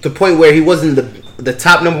 the point where he wasn't the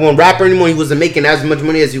top number one rapper anymore. He wasn't making as much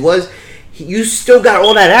money as he was. You still got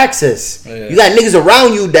all that access. Yeah. You got niggas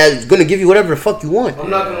around you that's gonna give you whatever the fuck you want. I'm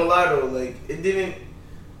not gonna lie though, like it didn't.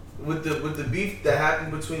 With the beef that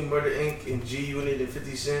happened between Murder Inc. and G Unit and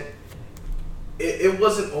 50 Cent, it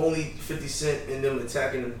wasn't only 50 Cent and them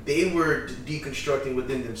attacking them. They were deconstructing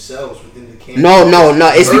within themselves, within the camp. No.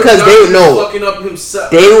 It's because they know fucking up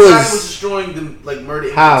himself. They was destroying them like Murder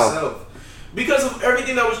Inc. How? himself because of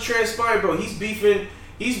everything that was transpired, bro. He's beefing.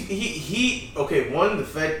 He. Okay, one the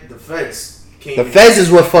feds came. The feds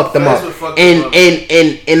is what fucked them up,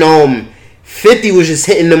 and 50 was just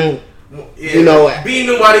hitting them. Yeah, you know, beating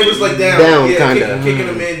them while he was like down, kinda kicking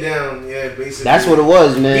the man down. Yeah, basically. That's what it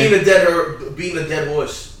was, man. Being a dead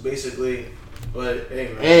horse, basically. But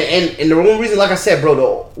hey, man. And the only reason, like I said, bro,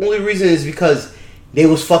 the only reason is because they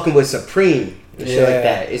was fucking with Supreme and shit like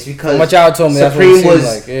that. It's because what y'all told me, Supreme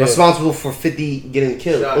was responsible for 50 getting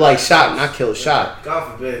killed, not killed, shot.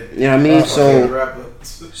 God forbid. You know what I mean?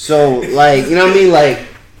 So like, you know what I mean? Like,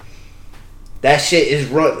 that shit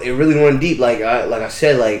is it really run deep. Like I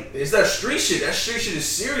said, like it's that street shit. That street shit is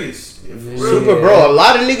serious. Super, bro. A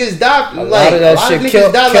lot of niggas died. A lot of that shit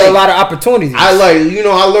kill a lot of opportunities. I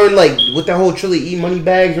learned like with that whole Trilly E money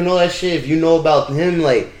bags and all that shit. If you know about him,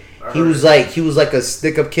 like he was like a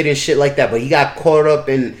stick up kid and shit like that. But he got caught up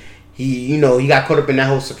in he got caught up in that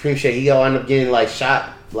whole Supreme shit. He got ended up getting like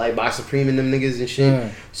shot like by Supreme and them niggas and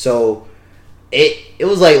shit. So. It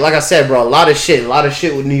was like I said, bro, a lot of shit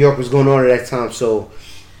with New York was going on at that time. So,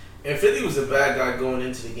 and 50 was a bad guy going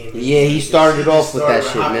into the game. Yeah, he started off with that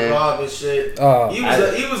shit, man. And shit.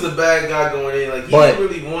 He was a bad guy going in. Like he didn't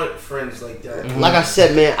really want friends like that. Like I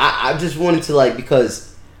said, man, I just wanted to like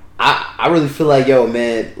because I really feel like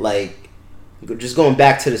man, like just going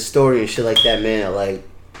back to the story and shit like that, man. Like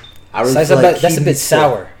I really feel like that's a bit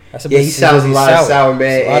sour. He sounds a lot sour,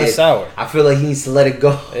 man. A lot of sour. I feel like he needs to let it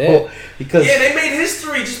go because they made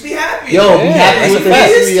history. Just be happy. Yo, be happy with the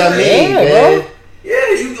history I made, man. Yeah,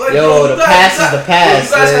 you like Yo, the past is the past.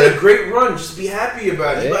 You guys man. had a great run. Just be happy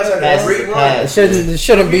about it. You guys had a great run. It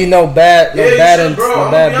shouldn't be no bad beef. I'm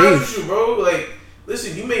gonna be honest with you, bro. Like,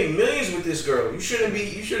 listen, you made millions with this girl. You shouldn't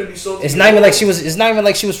be so. It's not even like she was. It's not even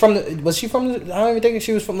like she was from. Was she from? I don't even think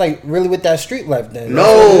she was from like really with that street life. Then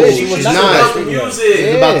No, she was not. about the music.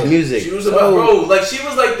 It's about the music. She was about like she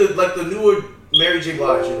was like the newer Mary J.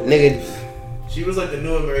 Blige. Nigga. She was like the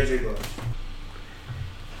newer Mary J. Blige.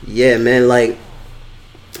 Yeah, man. Like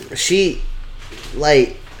she.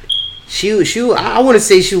 I want to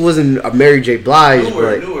say she wasn't a Mary J. Blige,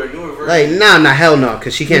 newer version. Like, hell no,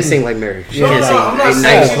 because she can't sing like Mary. She can't sing. I'm not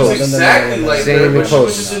saying she was exactly like her, but she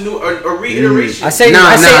was just a reiteration. No.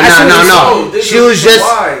 She was just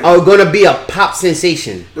gonna be a pop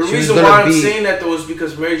sensation. The reason why I'm saying that though is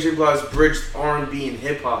because Mary J. Blige bridged R&B and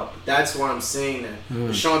hip hop. That's why I'm saying that.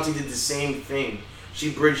 Ashanti did the same thing. She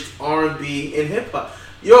bridged R&B and hip hop.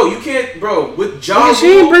 Yo, you can't, bro. With Ja Rule,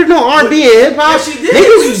 she ain't bring no R&B and hip hop. Yeah, she did.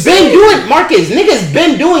 Niggas been doing Marcus. Niggas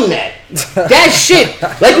been doing that. That shit,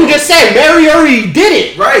 like you just said, Mary already did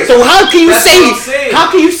it. Right. So how can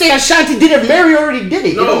you say Ashanti did it? Mary already did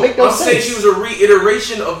it. No, it don't make no I'm sense. saying she was a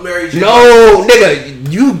reiteration of Mary J. No,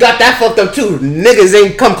 nigga, you got that fucked up too. Niggas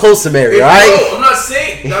ain't come close to Mary, alright? No,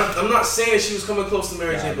 I'm not saying she was coming close to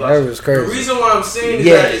Mary J. Blige. That was crazy. The reason why I'm saying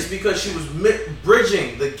that is because she was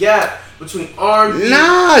bridging the gap between R&B.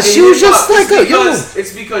 Nah, and she was just hip-hop.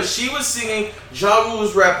 It's because she was singing. Ja Rule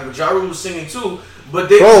was rapping, but Ja Rule was singing too. But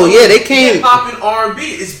they came hip hop and R&B.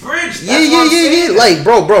 It's bridged. Yeah. Like,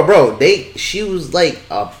 bro. She was like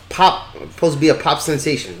a pop, supposed to be a pop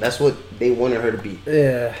sensation. That's what they wanted her to be.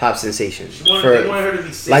 Yeah, pop sensation. They wanted her to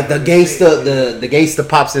be like the gangsta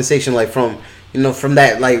pop sensation, like from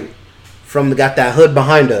that, like from got that hood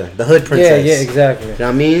behind her, the hood princess. Yeah, exactly. You know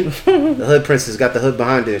what I mean? The hood princess got the hood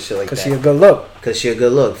behind her and shit like that. Cause she a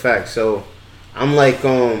good look. Fact. So I'm like,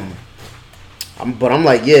 I'm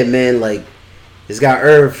like, yeah, man, like. This guy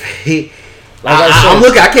Irv, I'm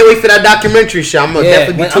looking. I can't wait for that documentary shit. I'm gonna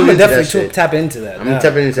definitely tap into that. I'm gonna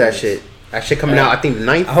tap into that shit. That shit coming out, I think the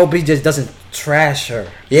 9th. I hope he just doesn't trash her.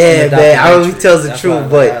 Yeah, man. I hope he tells the truth,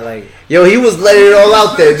 but yo, he was letting it all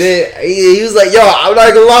out there, man. He was like, yo, I'm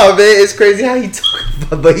not gonna lie, man. It's crazy how he talk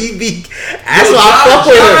about, but he be. That's why I fuck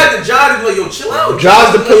with him. John is like, yo, chill out.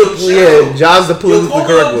 John's the politically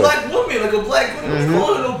correct one. Black woman, like a black woman.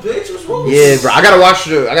 Calling no bitch. What's wrong? Yeah, bro. I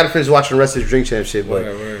gotta finish watching the rest of the Drink Champ shit, but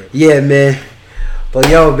yeah, man. But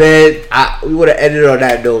yo, man, we would have ended on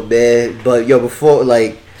that note, man. But yo, before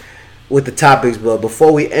with the topics, but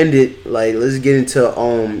before we end it, like let's get into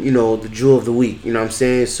the jewel of the week. You know what I'm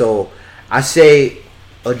saying? So I say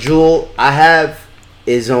a jewel I have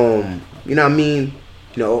is you know what I mean.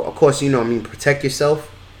 Of course, you know what I mean. Protect yourself.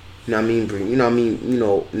 You know what I mean? You know what I mean?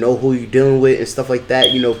 Know who you're dealing with and stuff like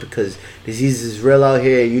that. Because disease is real out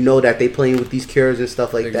here, and you know that they playing with these cures and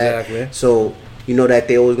stuff like that. So you know that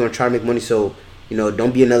they always gonna try to make money. So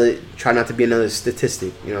try not to be another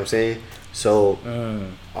statistic. You know what I'm saying? So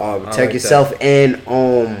protect yourself and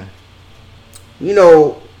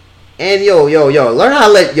and learn how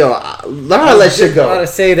to let shit go. How to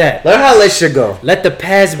say that? Learn how to let shit go. Let the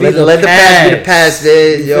past be the past be the past,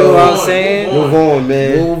 man. You know what I'm saying? Move on,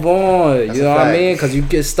 man. Move on. That's you know what I mean? Because you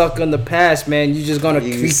get stuck in the past, man. You just gonna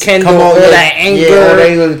rekindle all that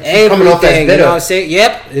anger, coming off as bitter. You know what I'm saying?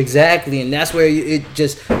 Yep, exactly. And that's where it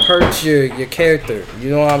just hurts your character.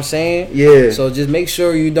 You know what I'm saying? Yeah. So just make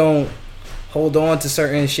sure you don't hold on to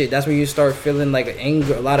certain shit. That's when you start feeling like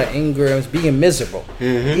a lot of anger and being miserable.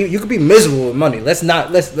 Mm-hmm. You could be miserable with money.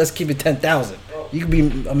 Let's keep it 10,000. You could be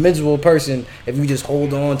a miserable person if you just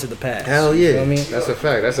hold on to the past. Hell yeah. You know what I mean? That's a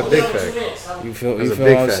fact. That's a big fact. You feel what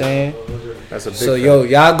I'm saying? That's a big fact. So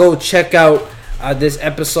y'all go check out this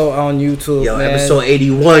episode on YouTube. Yo, man. episode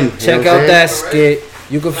 81. Check out that skit.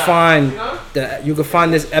 You can find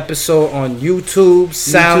this episode on YouTube,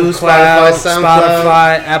 SoundCloud,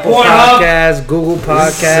 Spotify, Apple Podcasts, Google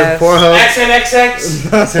Podcasts,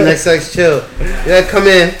 XNXX, chill. Yeah, come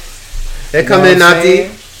in. Yeah, come in, Nati.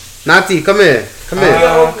 Nati, come in. Come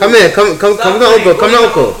in. Come to Uncle.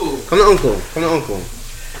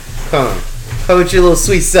 Come with your little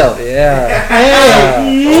sweet self. Yeah.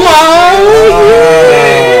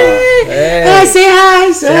 Hey, say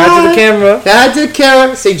hi. Say hi to the camera. Say hi to the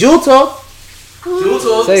camera. Say Jewel Talk.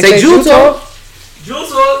 Say Jewel Talk.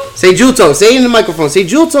 Say Jewel Talk. Say it in the microphone. Say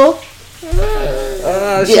Jewel Talk.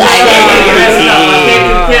 Yeah,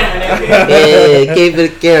 came for the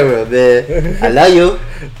camera, man. I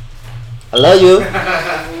love you.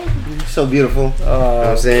 So beautiful. You know what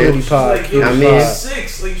I'm saying? Cutie pie.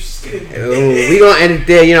 We gonna end it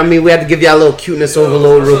there. You know what I mean? We have to give y'all a little cuteness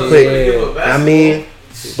overload real quick. You know what I mean?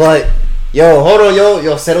 But Yo, hold on,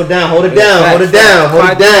 yo, settle down, hold it down, hold it down.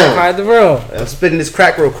 Quiet the room. I'm spitting this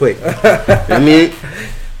crack real quick. You know what I mean?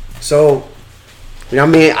 So, you know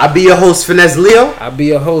what I mean? I'll be your host, Finesse Leo. I'll be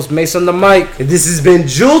your host, Mason the Mic. And this has been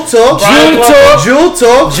Jewel Talk. Jewel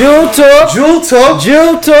Talk.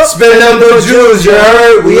 Spin number jewels, you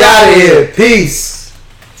heard? We out of here. Peace.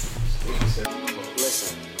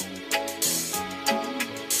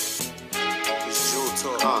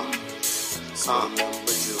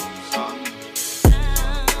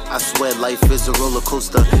 I swear life is a roller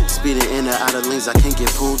coaster. Speeding in and out of lanes, I can't get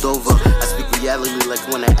pulled over. I speak reality like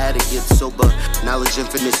when an addict gets sober. Knowledge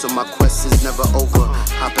infinite, so my quest is never over.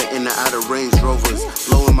 Hopping in and out of Range Rovers,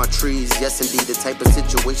 blowing my trees. Yes, indeed, the type of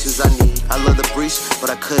situations I need. I love the breach, but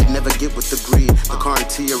I could never get with the greed. The car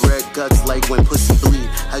into your red guts like when pussy bleed.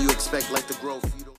 How you expect life to grow?